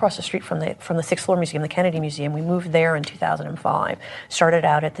right across the street from the sixth floor museum, the Kennedy Museum. We moved there in 2005. Started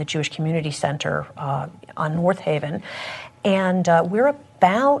out at the Jewish Community Center on North Haven, and we're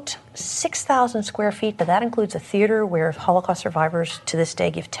about 6,000 square feet, but that includes a theater where Holocaust survivors to this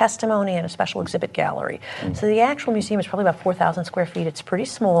day give testimony and a special exhibit gallery. So the actual museum is probably about 4,000 square feet. It's pretty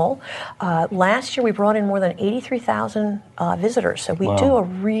small. Last year we brought in more than 83,000 visitors, so we do a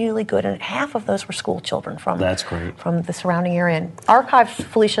really good, and half of those were school children from That's great. From the surrounding area. And archives,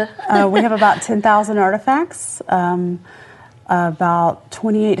 Felicia? We have about 10,000 artifacts. About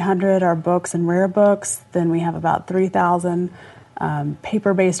 2,800 are books and rare books. Then we have about 3,000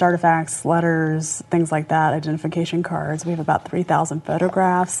 paper-based artifacts, letters, things like that, identification cards. We have about 3,000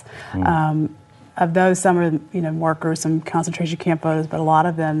 photographs. Of those, some are more gruesome concentration camp photos, but a lot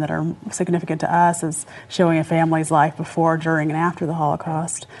of them that are significant to us is showing a family's life before, during, and after the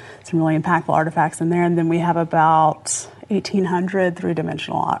Holocaust. Some really impactful artifacts in there. And then we have about 1,800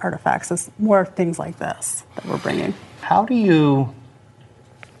 three-dimensional artifacts. So it's more things like this that we're bringing. How do you,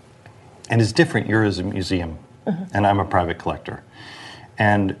 and it's different, you're as a museum, and I'm a private collector.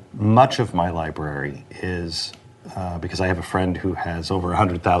 And much of my library is, because I have a friend who has over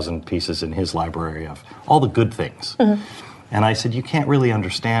 100,000 pieces in his library of all the good things. And I said, you can't really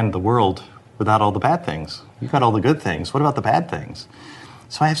understand the world without all the bad things. You've got all the good things. What about the bad things?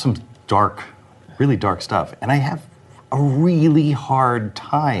 So I have some dark, really dark stuff. And I have a really hard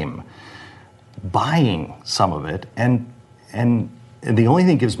time buying some of it. And the only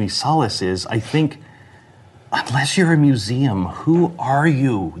thing that gives me solace is I think, unless you're a museum, who are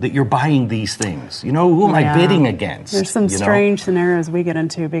you that you're buying these things? You know, who am I bidding against? There's some strange scenarios we get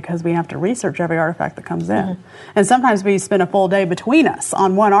into because we have to research every artifact that comes in. And sometimes we spend a full day between us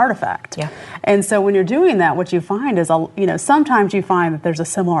on one artifact. And so when you're doing that, what you find is, sometimes you find that there's a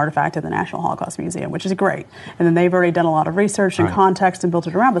similar artifact in the National Holocaust Museum, which is great. And then they've already done a lot of research and context and built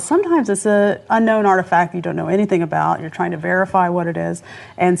it around. But sometimes it's an unknown artifact you don't know anything about. You're trying to verify what it is.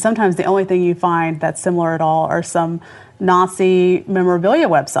 And sometimes the only thing you find that's similar at all are some Nazi memorabilia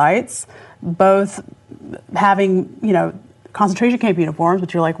websites, both having, concentration camp uniforms,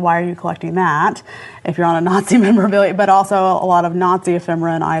 but you're like, why are you collecting that if you're on a Nazi memorabilia, but also a lot of Nazi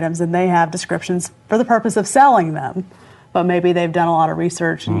ephemera and items, and they have descriptions for the purpose of selling them. But maybe they've done a lot of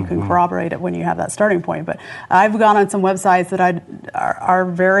research and you can corroborate it when you have that starting point. But I've gone on some websites that are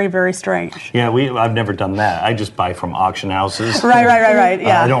very, very strange. Yeah, I've never done that. I just buy from auction houses. Right.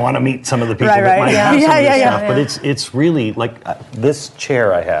 Yeah. I don't want to meet some of the people that might have some of this stuff. But it's really like this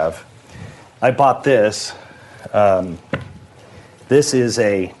chair I have. I bought this. This is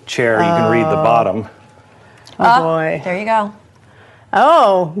a chair. You can read the bottom. Oh boy! There you go.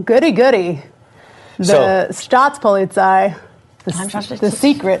 Oh, goody. The Staatspolizei, the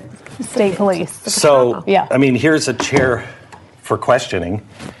secret state police. So, I mean, here's a chair for questioning.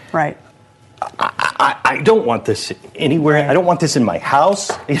 Right. I don't want this anywhere. I don't want this in my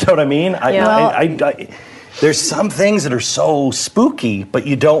house. You know what I mean? there's some things that are so spooky, but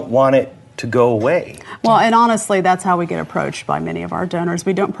you don't want it to go away. Well, and honestly, that's how we get approached by many of our donors.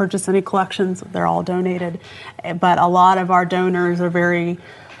 We don't purchase any collections. They're all donated. But a lot of our donors are very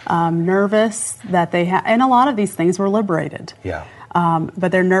nervous that they have, and a lot of these things were liberated. Yeah.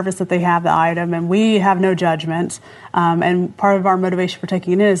 But they're nervous that they have the item, and we have no judgment. And part of our motivation for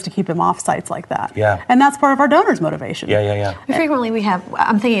taking it is to keep them off sites like that. Yeah. And that's part of our donors' motivation. Yeah. Frequently we have,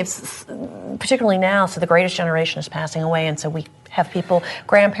 I'm thinking of, particularly now, so the greatest generation is passing away, and so we have people,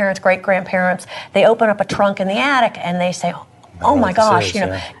 grandparents, great-grandparents, they open up a trunk in the attic and they say, oh my gosh,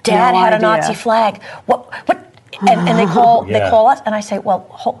 Dad had a Nazi flag. What? And they call us, and I say, well,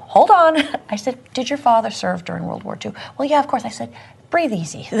 hold on. I said, did your father serve during World War II? Well, yeah, of course. I said, breathe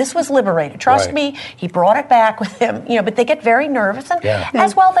easy. This was liberated. Trust me. He brought it back with him. But they get very nervous, and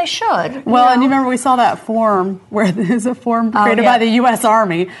as well they should. Well, and you remember we saw that form where there's a form created by the U.S.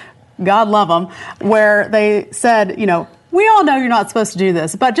 Army, God love them, where they said, we all know you're not supposed to do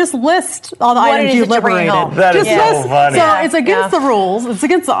this, but just list all the items you liberated. That is so funny. So it's against the rules. It's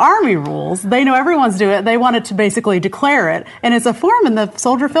against the Army rules. They know everyone's doing it. They wanted to basically declare it, and it's a form, and the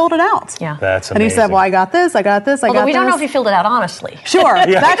soldier filled it out. Yeah, that's amazing. And he said, "Well, I got this. I got this. I got this." Although we don't know if he filled it out honestly. Sure,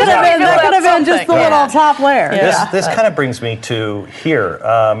 that could have been just the little top layer. Yeah. This kind of brings me to here.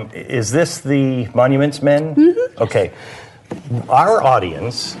 Is this the Monuments Men? Mm-hmm. Okay, our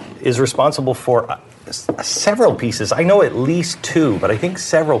audience is responsible for several pieces. I know at least two, but I think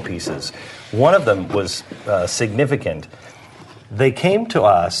several pieces. One of them was significant. They came to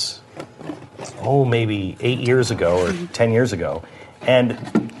us, maybe 8 years ago or 10 years ago,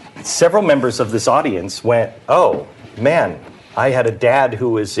 and several members of this audience went, oh, man, I had a dad who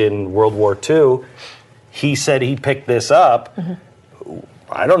was in World War II. He said he picked this up. Mm-hmm.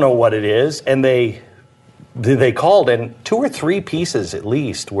 I don't know what it is. And they called, and 2 or 3 pieces at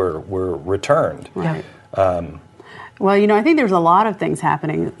least were returned. Right. Well, I think there's a lot of things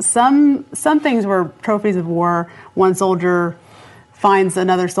happening. Some things were trophies of war. One soldier finds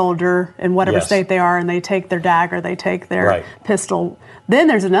another soldier in whatever state they are, and they take their dagger, they take their pistol. Then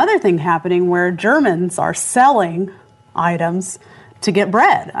there's another thing happening where Germans are selling items to get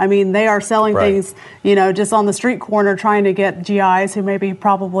bread. I mean, they are selling things, just on the street corner, trying to get GIs who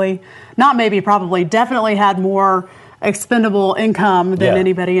definitely had more expendable income than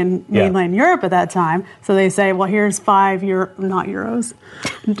anybody in mainland Europe at that time. So they say, well, here's not euros.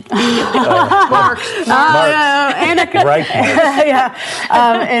 Marks.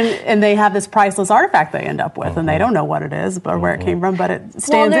 And they have this priceless artifact they end up with, and they don't know what it is or where it came from, but it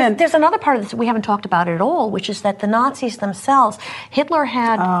stands in. There's another part of this we haven't talked about at all, which is that the Nazis themselves, Hitler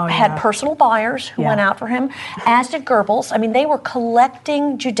had personal buyers who went out for him, as did Goebbels. I mean, they were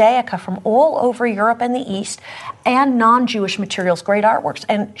collecting Judaica from all over Europe and the East, and non-Jewish materials, great artworks,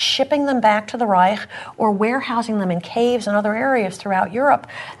 and shipping them back to the Reich or warehousing them in caves and other areas throughout Europe.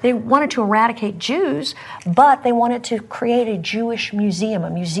 They wanted to eradicate Jews, but they wanted to create a Jewish museum, a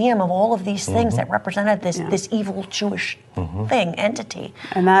museum of all of these things that represented this evil Jewish entity.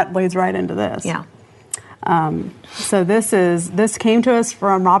 And that leads right into this. Yeah. So this came to us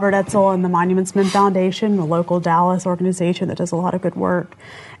from Robert Etzel and the Monuments Men Foundation, a local Dallas organization that does a lot of good work.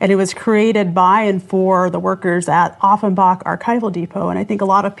 And it was created by and for the workers at Offenbach Archival Depot. And I think a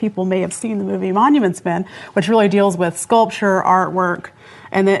lot of people may have seen the movie Monuments Men, which really deals with sculpture, artwork,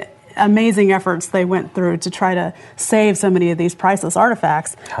 and the amazing efforts they went through to try to save so many of these priceless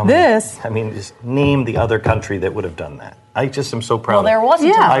artifacts. Just name the other country that would have done that. I just am so proud. Well, there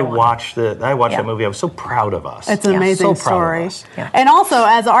wasn't. I watched that movie. I was so proud of us. It's an amazing story. And also,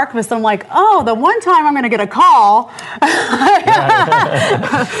 as an archivist, I'm like, the one time I'm going to get a call,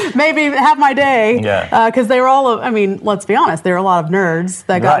 maybe have my day, because they were all. Let's be honest, there were a lot of nerds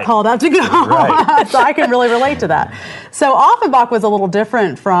that got called out to go, so I can really relate to that. So Offenbach was a little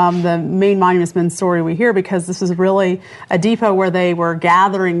different from the main Monuments Men story we hear, because this was really a depot where they were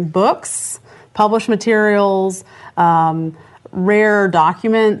gathering books, published materials, rare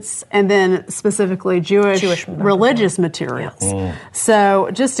documents, and then specifically Jewish religious materials. So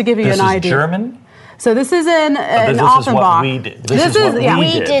just to give you an idea. This is German? So this is in Offenbach. We did this.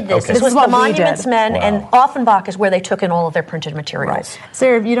 Okay. This was the Monuments Men, and Offenbach is where they took in all of their printed materials. Right.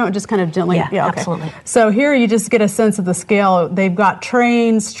 Sarah, if you don't just kind of gently... Yeah, okay. Absolutely. So here you just get a sense of the scale. They've got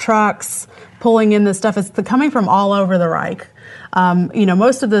trains, trucks, pulling in this stuff. It's coming from all over the Reich.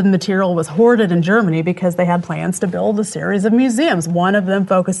 Most of the material was hoarded in Germany because they had plans to build a series of museums, one of them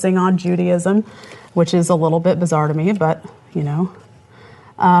focusing on Judaism, which is a little bit bizarre to me, but,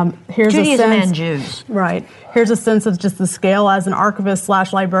 Here's Judaism a sense, and Jews. Right. Here's a sense of just the scale as an archivist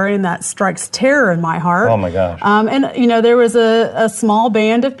 / librarian that strikes terror in my heart. Oh my gosh. And there was a small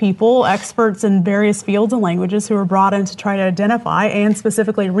band of people, experts in various fields and languages, who were brought in to try to identify and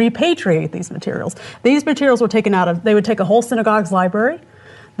specifically repatriate these materials. These materials were taken they would take a whole synagogue's library.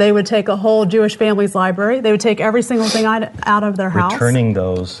 They would take a whole Jewish family's library. They would take every single thing out of their house. Returning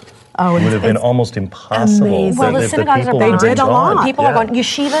those would have been almost impossible. Amazing. Well, the synagogues are gone. They did a lot. People are gone.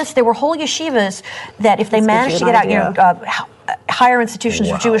 Yeshivas, there were whole yeshivas that if they managed to get out, higher institutions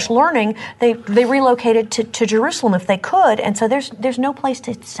of Jewish learning, they relocated to Jerusalem if they could, and so there's no place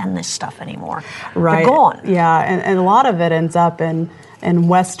to send this stuff anymore. Right. They're gone. Yeah, and a lot of it ends up in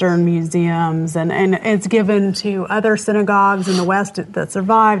Western museums, and it's given to other synagogues in the West that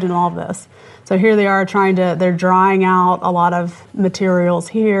survived and all of this. So here they are they're drying out a lot of materials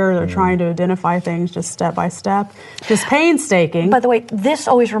here. They're trying to identify things just step by step, just painstaking. By the way, this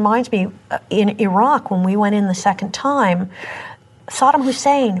always reminds me, in Iraq, when we went in the second time, Saddam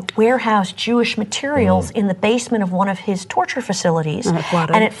Hussein warehoused Jewish materials in the basement of one of his torture facilities, and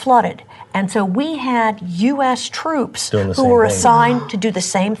it flooded. And so we had U.S. troops who were assigned to do the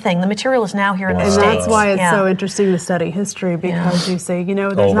same thing. The material is now here in the States. And that's why it's so interesting to study history, because you say,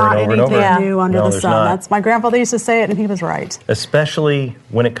 there's not anything new under the sun. That's my grandfather used to say it, and he was right. Especially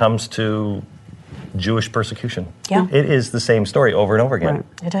when it comes to Jewish persecution. Yeah. It is the same story over and over again.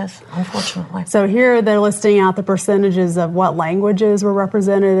 Right. It is, unfortunately. So here they're listing out the percentages of what languages were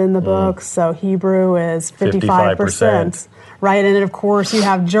represented in the books. So Hebrew is 55%. Right, and then of course you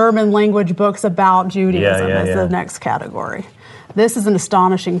have German language books about Judaism as the next category. This is an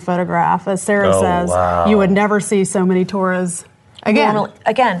astonishing photograph. As Sarah says, you would never see so many Torahs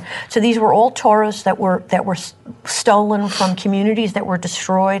again. So these were all Torahs that were stolen from communities that were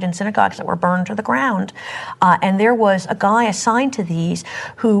destroyed and synagogues that were burned to the ground. And there was a guy assigned to these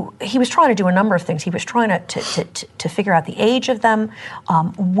who he was trying to do a number of things. He was trying to figure out the age of them,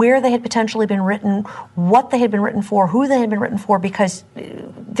 where they had potentially been written, what they had been written for, who they had been written for, because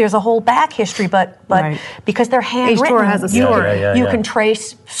there's a whole back history, but because they're handwritten, each Torah has a story. You can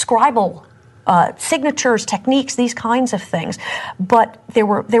trace scribal signatures, techniques, these kinds of things. But there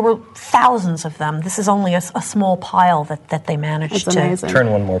were thousands of them. This is only a small pile that they managed to. Amazing.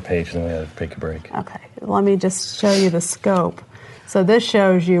 Turn one more page and then we have to take a break. Okay, let me just show you the scope. So this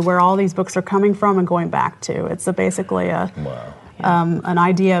shows you where all these books are coming from and going back to. It's basically an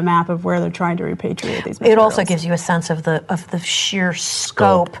idea map of where they're trying to repatriate these materials. It also gives you a sense of the sheer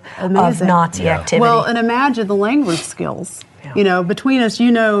scope of Nazi activity. Well, and imagine the language skills. Between us,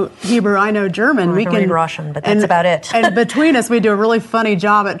 Hebrew, I know German. We can read Russian, but that's about it. And between us, we do a really funny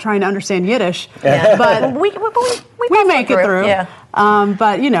job at trying to understand Yiddish. Yeah. But we make it through. Yeah.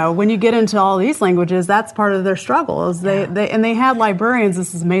 But when you get into all these languages, that's part of their struggle. Is they had librarians.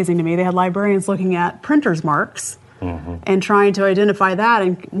 This is amazing to me. They had librarians looking at printers' marks. Mm-hmm. And trying to identify that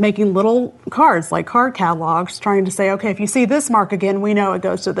and making little cards, like card catalogs, trying to say, okay, if you see this mark again, we know it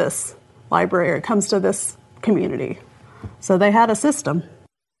goes to this library or it comes to this community. So they had a system.